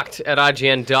 Unlocked at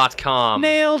IGN.com.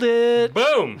 Nailed it.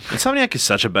 Boom. Insomniac is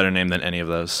such a better name than any of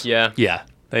those. Yeah. Yeah,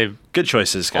 they've Good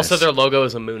choices, guys. Also, their logo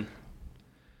is a moon.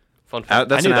 Fun fact.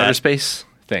 That's I knew an outer that. space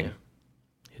thing.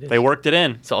 they worked it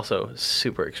in It's also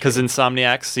super extreme. because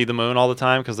Insomniacs see the moon all the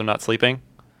time because they're not sleeping.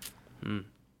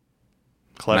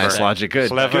 Clever. Nice logic. Good.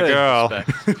 Clever Good. girl.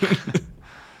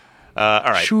 All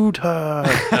right. Shoot her.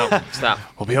 No, stop.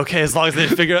 We'll be okay as long as they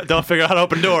don't figure out how to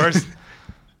open doors.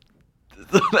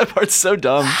 That part's so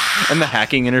dumb. And the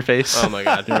hacking interface. Oh my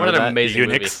god. What an that? amazing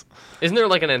movie. Unix. Isn't there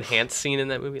like an enhance scene in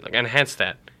that movie? Like enhance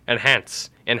that. Enhance.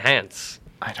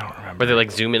 I don't remember. Where they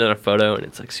like zoom in on a photo and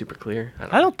it's like super clear.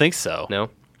 I don't think so. know.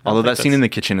 Although that think scene that's- in the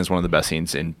kitchen is one of the best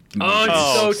scenes in Oh, it's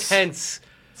Oh. so tense.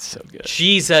 So good.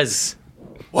 Jesus.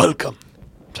 Welcome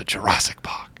to Jurassic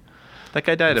Park. That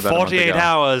guy died about 48 a month ago.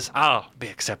 hours, I'll be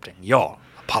accepting your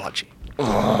apology.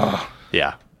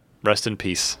 Yeah. Rest in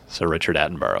peace, Sir Richard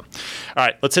Attenborough. All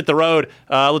right, let's hit the road.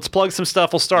 Let's plug some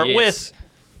stuff. We'll start Yes. with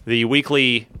the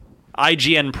weekly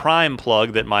IGN Prime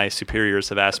plug that my superiors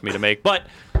have asked me to make. But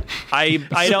I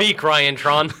don't... Speak, Ryan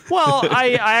Tron. Well,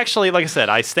 I actually, like I said,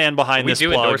 I stand behind We this do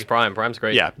plug. endorse Prime. Prime's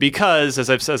great. Yeah, because as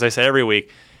I say every week,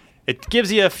 it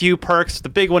gives you a few perks. The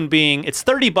big one being it's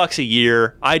 $30 a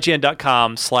year.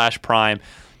 IGN.com/Prime.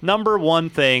 Number one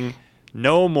thing: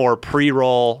 no more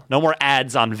pre-roll, no more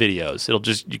ads on videos. It'll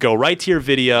just you go right to your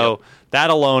video. Yep. That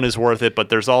alone is worth it. But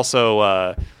there's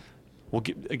also we'll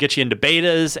get you into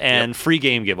betas and free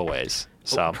game giveaways.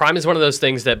 So Prime is one of those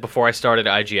things that before I started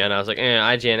IGN, I was like,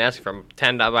 IGN asking for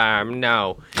 $10,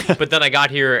 no. But then I got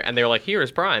here and they were like, here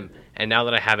is Prime. And now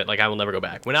that I have it, like I will never go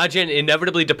back. When IGN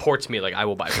inevitably deports me, like I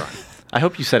will buy Prime. I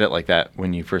hope you said it like that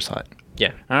when you first saw it.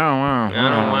 Yeah. I don't want. I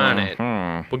don't want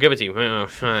it. We'll give it to you. Oh,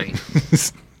 fine.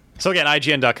 So again,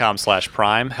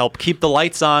 IGN.com/Prime. Help keep the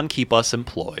lights on, keep us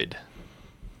employed.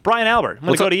 Brian Albert, I'm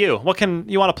going to go to you. What can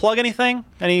you want to plug anything?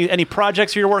 Any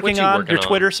projects you're working you on? working Your on?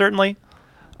 Twitter, certainly.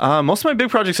 Most of my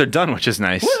big projects are done, which is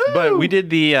nice. But we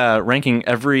did the ranking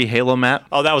every Halo map.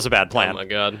 Oh, that was a bad Oh plan. my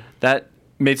god. That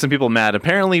made some people mad.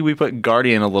 Apparently, we put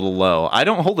Guardian a little low. I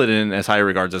don't hold it in as high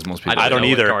regards as most people. I don't know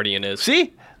either. What Guardian is.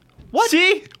 See? What?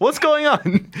 See? What's going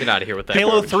on? Get out of here with that.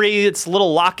 Halo garbage. 3, it's a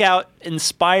little Lockout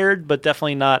inspired, but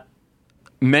definitely not.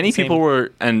 Many Same.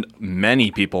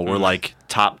 people were like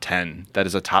top 10. That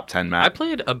is a top 10 map. I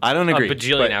played I don't agree, a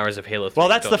bajillion but- hours of Halo 3. Well,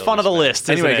 that's the fun of the list.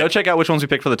 Isn't Anyway, it? go check out which ones we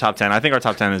picked for the top 10. I think our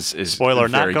top 10 is Spoiler,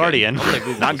 not very good. Guardian.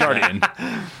 Not Guardian.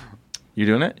 You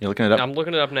doing it? You looking it up? I'm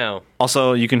looking it up now.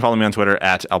 Also, you can follow me on Twitter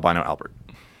at Albino Albert.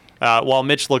 While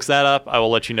Mitch looks that up, I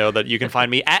will let you know that you can find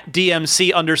me at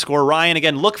DMC_Ryan.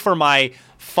 Again, look for my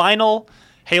final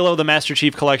Halo the Master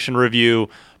Chief Collection review,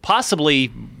 possibly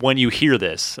when you hear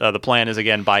this. The plan is,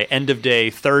 again, by end of day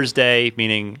Thursday,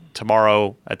 meaning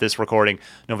tomorrow at this recording,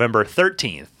 November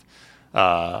 13th,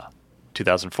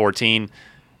 2014.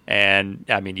 And,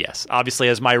 I mean, yes, obviously,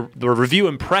 as the review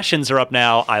impressions are up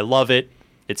now, I love it.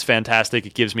 It's fantastic.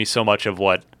 It gives me so much of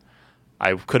what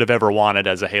I could have ever wanted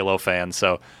as a Halo fan.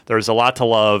 So there's a lot to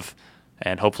love,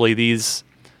 and hopefully these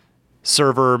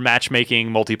server matchmaking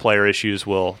multiplayer issues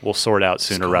will sort out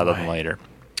sooner rather than later.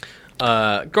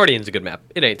 Guardian's a good map.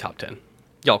 It ain't top 10.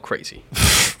 Y'all crazy.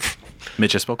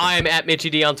 Mitch has spoken. I am at Mitchy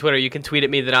D on Twitter. You can tweet at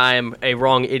me that I am a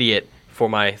wrong idiot for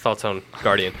my thoughts on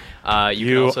Guardian.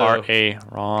 You also, are a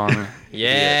wrong.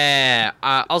 Yeah.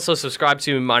 Also subscribe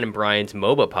to mine and Brian's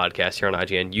MOBA podcast here on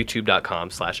IGN,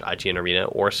 youtube.com/IGN Arena,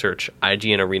 or search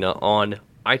IGN Arena on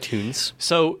iTunes.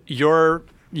 So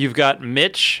you've got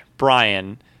Mitch,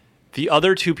 Brian, the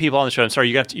other two people on the show. I'm sorry,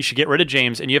 you should get rid of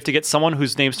James, and you have to get someone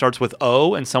whose name starts with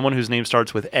O and someone whose name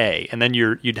starts with A, and then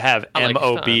you'd have I like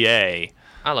your MOBA.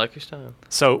 I like your style.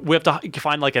 So we have to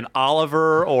find like an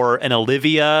Oliver or an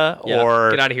Olivia Yeah. or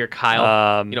Get out of here,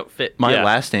 Kyle. You don't fit. My yeah.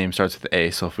 last name starts with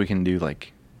A, so if we can do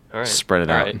like All right. spread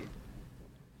it All out. right.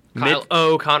 Kyle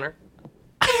O'Connor.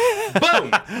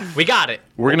 Boom! We got it.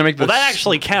 We're gonna make the Well, that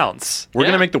actually counts. we're Yeah.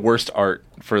 gonna make the worst art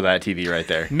for that TV right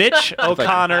there. Mitch,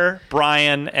 O'Connor,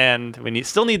 Brian, and we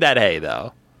still need that A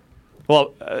though.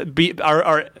 Well,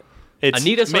 it's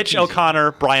Anita Mitch, Sarkeesian.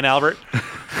 O'Connor, Brian Albert.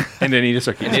 And Anita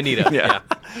Sarkeesian. And Anita. yeah.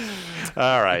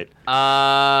 All right.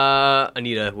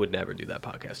 Anita would never do that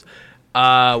podcast.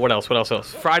 What else?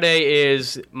 Friday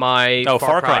is my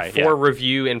Far Cry 4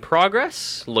 review in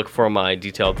progress. Look for my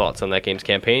detailed thoughts on that game's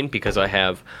campaign because I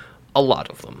have a lot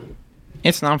of them.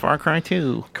 It's not Far Cry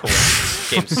 2. Correct.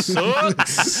 Game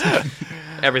sucks.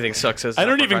 Everything sucks. I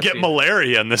don't even get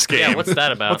malaria in this game. Yeah, what's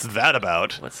that about? What's that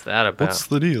about? What's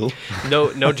the deal?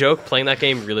 No joke. Playing that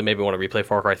game really made me want to replay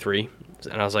Far Cry 3.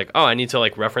 And I was like, I need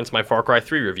to reference my Far Cry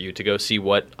 3 review to go see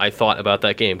what I thought about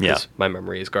that game because my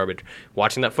memory is garbage.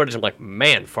 Watching that footage, I'm like,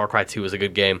 man, Far Cry 2 was a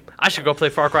good game. I should go play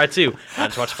Far Cry 2. I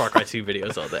just watch Far Cry 2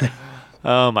 videos all day.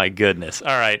 Oh, my goodness. All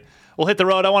right. We'll hit the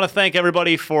road. I want to thank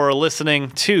everybody for listening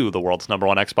to the world's #1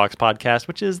 Xbox podcast,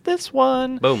 which is this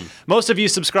one. Boom. Most of you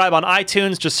subscribe on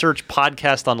iTunes. Just search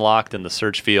Podcast Unlocked in the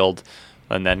search field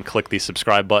and then click the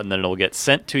subscribe button. Then it'll get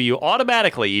sent to you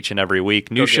automatically each and every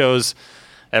week. New shows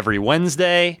every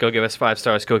Wednesday. Go give us 5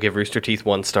 stars. Go give Rooster Teeth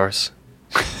 1 stars.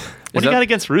 What do you got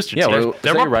against Rooster Teeth? Well,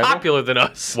 They're more popular than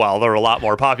us. Well, they're a lot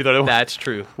more popular. That's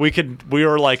true. We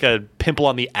were like a pimple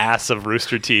on the ass of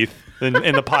Rooster Teeth in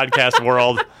the podcast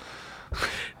world.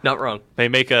 Not wrong. They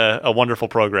make a wonderful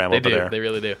program over there. They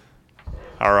really do.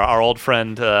 Our old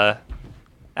friend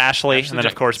Ashley, and then Jenkins.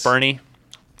 Of course Bernie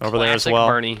over there as Classic well.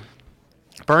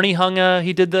 Bernie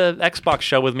He did the Xbox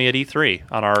show with me at E3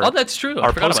 on our that's true.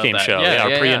 our post game show.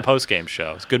 Our pre and post game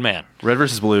show. It's a good man. Red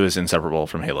vs. Blue is inseparable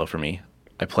from Halo for me.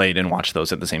 I played and watched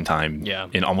those at the same time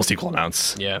in almost equal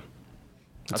amounts. Yeah.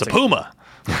 It's a Puma.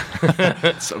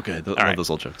 It's so good. I love those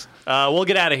little jokes. We'll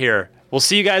get out of here. We'll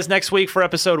see you guys next week for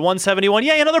episode 171.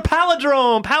 Yay, another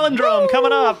palindrome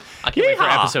coming up. I can't wait for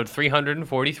episode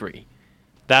 343.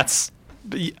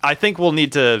 I think we'll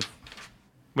need to...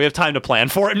 We have time to plan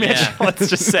for it, Mitch. Yeah. Let's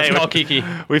just say. It's all Kiki.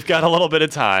 We've got a little bit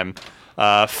of time.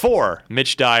 For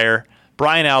Mitch Dyer,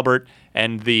 Brian Albert,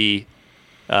 and the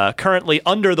currently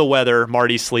under the weather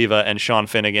Marty Sleva and Sean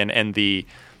Finnegan, and the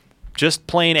just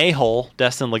plain a-hole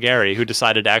Destin Legary, who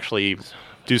decided to actually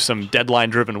do some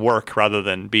deadline-driven work rather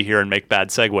than be here and make bad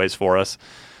segues for us.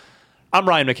 I'm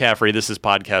Ryan McCaffrey. This is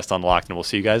Podcast Unlocked, and we'll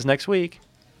see you guys next week.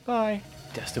 Bye.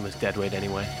 Destin was deadweight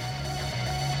anyway.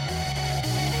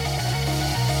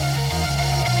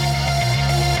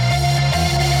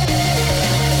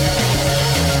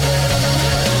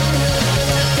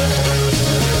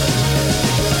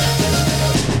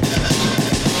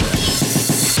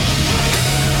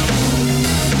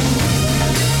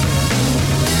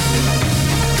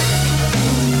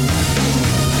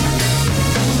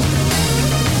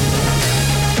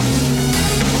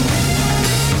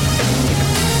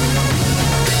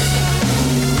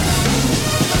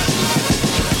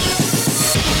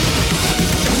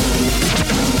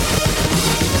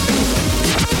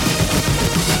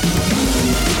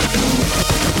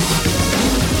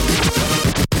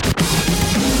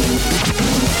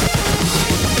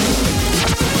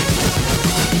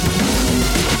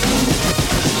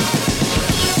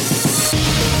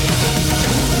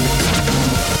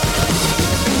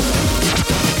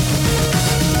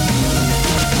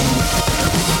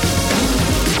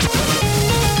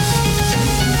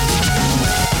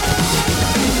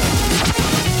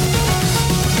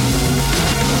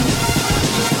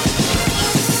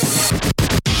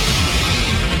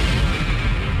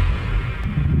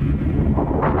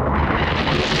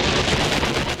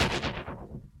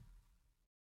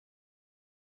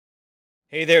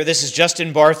 Hey there, this is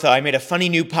Justin Bartha. I made a funny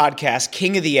new podcast,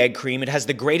 King of the Egg Cream. It has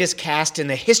the greatest cast in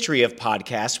the history of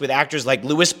podcasts with actors like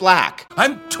Louis Black.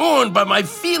 I'm torn by my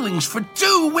feelings for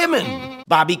 2 women.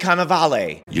 Bobby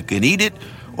Cannavale. You can eat it,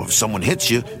 or if someone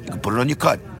hits you, you can put it on your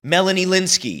cut. Melanie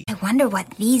Linsky. I wonder what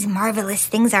these marvelous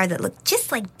things are that look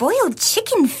just like boiled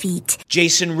chicken feet.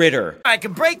 Jason Ritter. I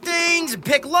can break things and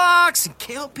pick locks and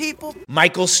kill people.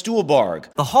 Michael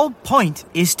Stuhlbarg. The whole point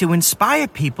is to inspire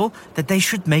people that they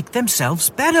should make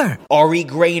themselves better. Ari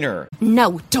Grainer.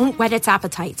 No, don't whet its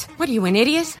appetite. What are you, an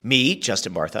idiot? Me,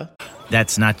 Justin Bartha.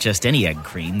 That's not just any egg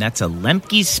cream, that's a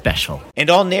Lemke's special. And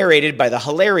all narrated by the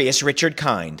hilarious Richard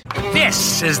Kind.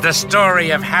 This is the story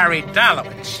of Harry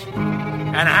Dalowitz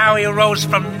and how he rose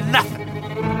from nothing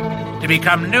to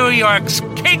become New York's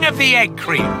King of the Egg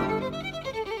Cream.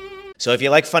 So if you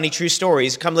like funny true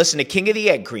stories, come listen to King of the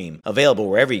Egg Cream, available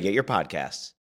wherever you get your podcasts.